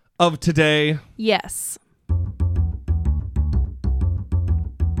of today? Yes.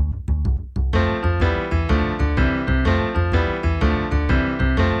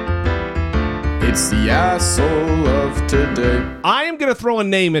 It's the asshole of today. I am going to throw a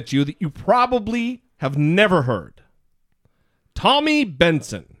name at you that you probably have never heard. Tommy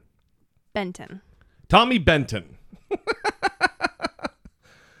Benton. Tommy Benton.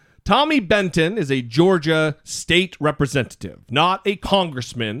 Tommy Benton is a Georgia state representative, not a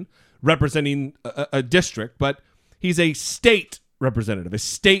congressman representing a district, but he's a state representative, a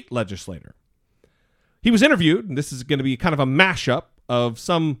state legislator. He was interviewed, and this is going to be kind of a mashup of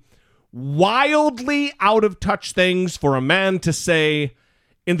some wildly out-of-touch things for a man to say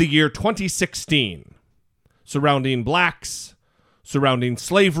in the year 2016, surrounding blacks, surrounding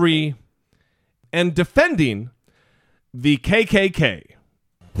slavery, and defending the KKK.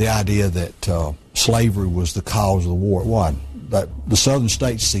 The idea that slavery was the cause of the war, it wasn't. That the southern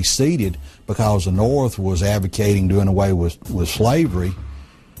states seceded because the North was advocating doing away with slavery,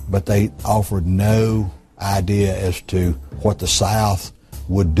 but they offered no idea as to what the South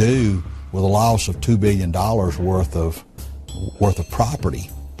would do with a loss of $2 billion worth of property.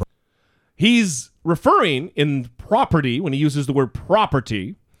 He's referring in property, when he uses the word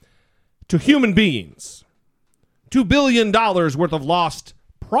property, to human beings. $2 billion worth of lost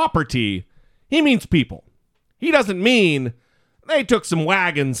property, he means people. He doesn't mean they took some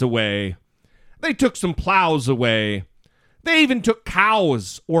wagons away. They took some plows away. They even took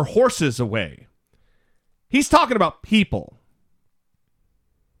cows or horses away. He's talking about people.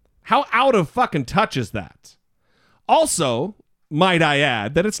 How out of fucking touch is that? Also, might I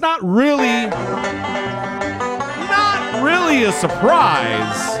add that it's not really a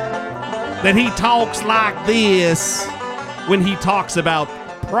surprise that he talks like this when he talks about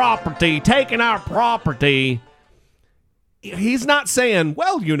property, taking our property. He's not saying,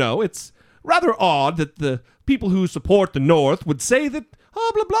 well, you know, it's rather odd that the people who support the North would say that,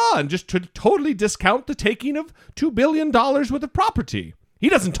 oh, blah, blah, and just to totally discount the taking of $2 billion worth of property. He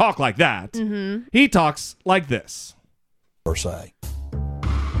doesn't talk like that. Mm-hmm. He talks like this. Per se.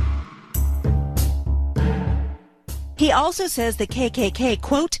 He also says the KKK,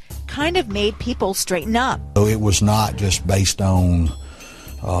 quote, kind of made people straighten up. So it was not just based on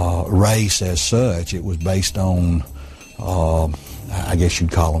race as such. It was based on, I guess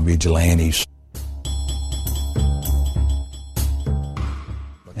you'd call them vigilantes.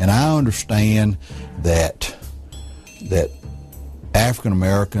 And I understand that African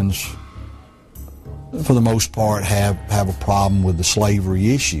Americans, for the most part, have a problem with the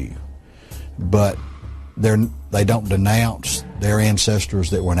slavery issue, but they don't denounce their ancestors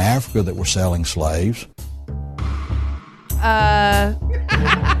that were in Africa that were selling slaves.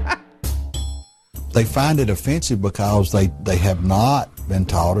 They find it offensive because they have not been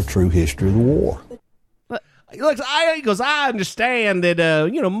taught a true history of the war. He goes, I understand that,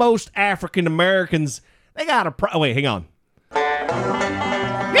 most African Americans, they got a wait, hang on.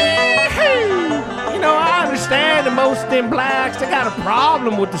 I understand that most of them blacks, they got a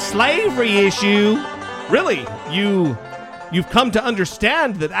problem with the slavery issue. Really, you've come to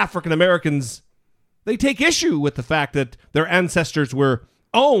understand that African Americans, they take issue with the fact that their ancestors were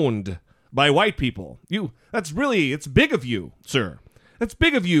owned by white people. It's big of you, sir. That's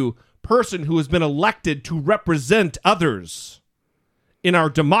big of you, person who has been elected to represent others in our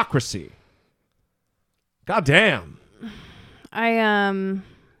democracy. God damn. I'm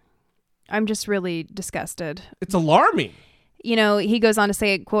just really disgusted. It's alarming. He goes on to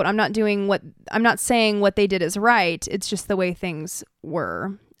say, quote, I'm not saying what they did is right. It's just the way things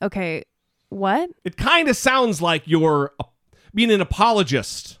were. Okay, what? It kind of sounds like you're being an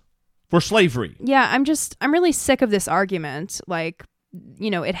apologist for slavery. Yeah, I'm really sick of this argument. Like,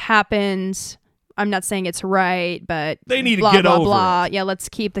 it happened. I'm not saying it's right, but they need blah, to get blah, over blah. it. Yeah, let's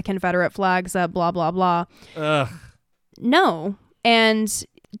keep the Confederate flags up, blah, blah, blah. Ugh. No. And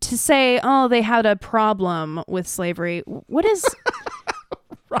to say, oh, they had a problem with slavery. What is...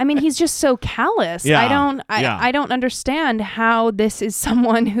 right. I mean, he's just so callous. Yeah. I don't understand how this is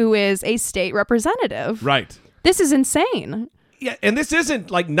someone who is a state representative. Right. This is insane. Yeah, and this isn't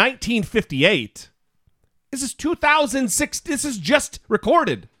like 1958. This is 2006. This is just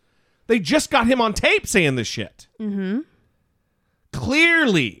recorded. They just got him on tape saying this shit. Mm-hmm.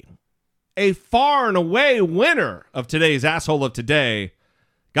 Clearly, a far and away winner of today's Asshole of Today.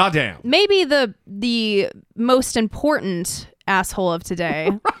 Goddamn. Maybe the most important asshole of today.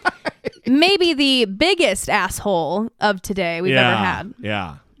 Right. Maybe the biggest asshole of today we've ever had.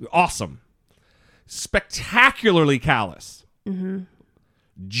 Yeah. Awesome. Spectacularly callous. Mm-hmm.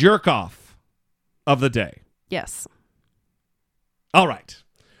 Jerk off of the day. Yes. All right.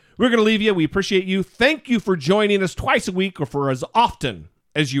 We're going to leave you. We appreciate you. Thank you for joining us twice a week or for as often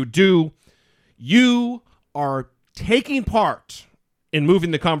as you do. You are taking part in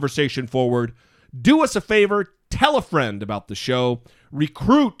moving the conversation forward. Do us a favor. Tell a friend about the show.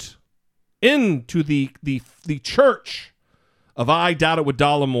 Recruit into the church of I Doubt It with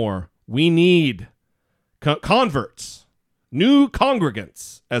Dollemore. We need converts, new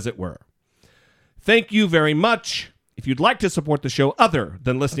congregants, as it were. Thank you very much. If you'd like to support the show other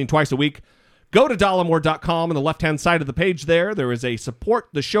than listening twice a week, go to dollemore.com on the left-hand side of the page there. There is a support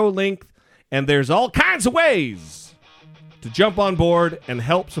the show link, and there's all kinds of ways to jump on board and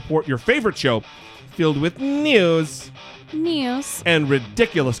help support your favorite show filled with news and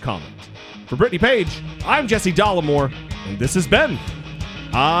ridiculous comment. For Brittany Page, I'm Jesse Dollemore, and this has been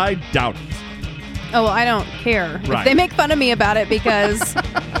I Doubt It. Oh, well, I don't care Right. if they make fun of me about it because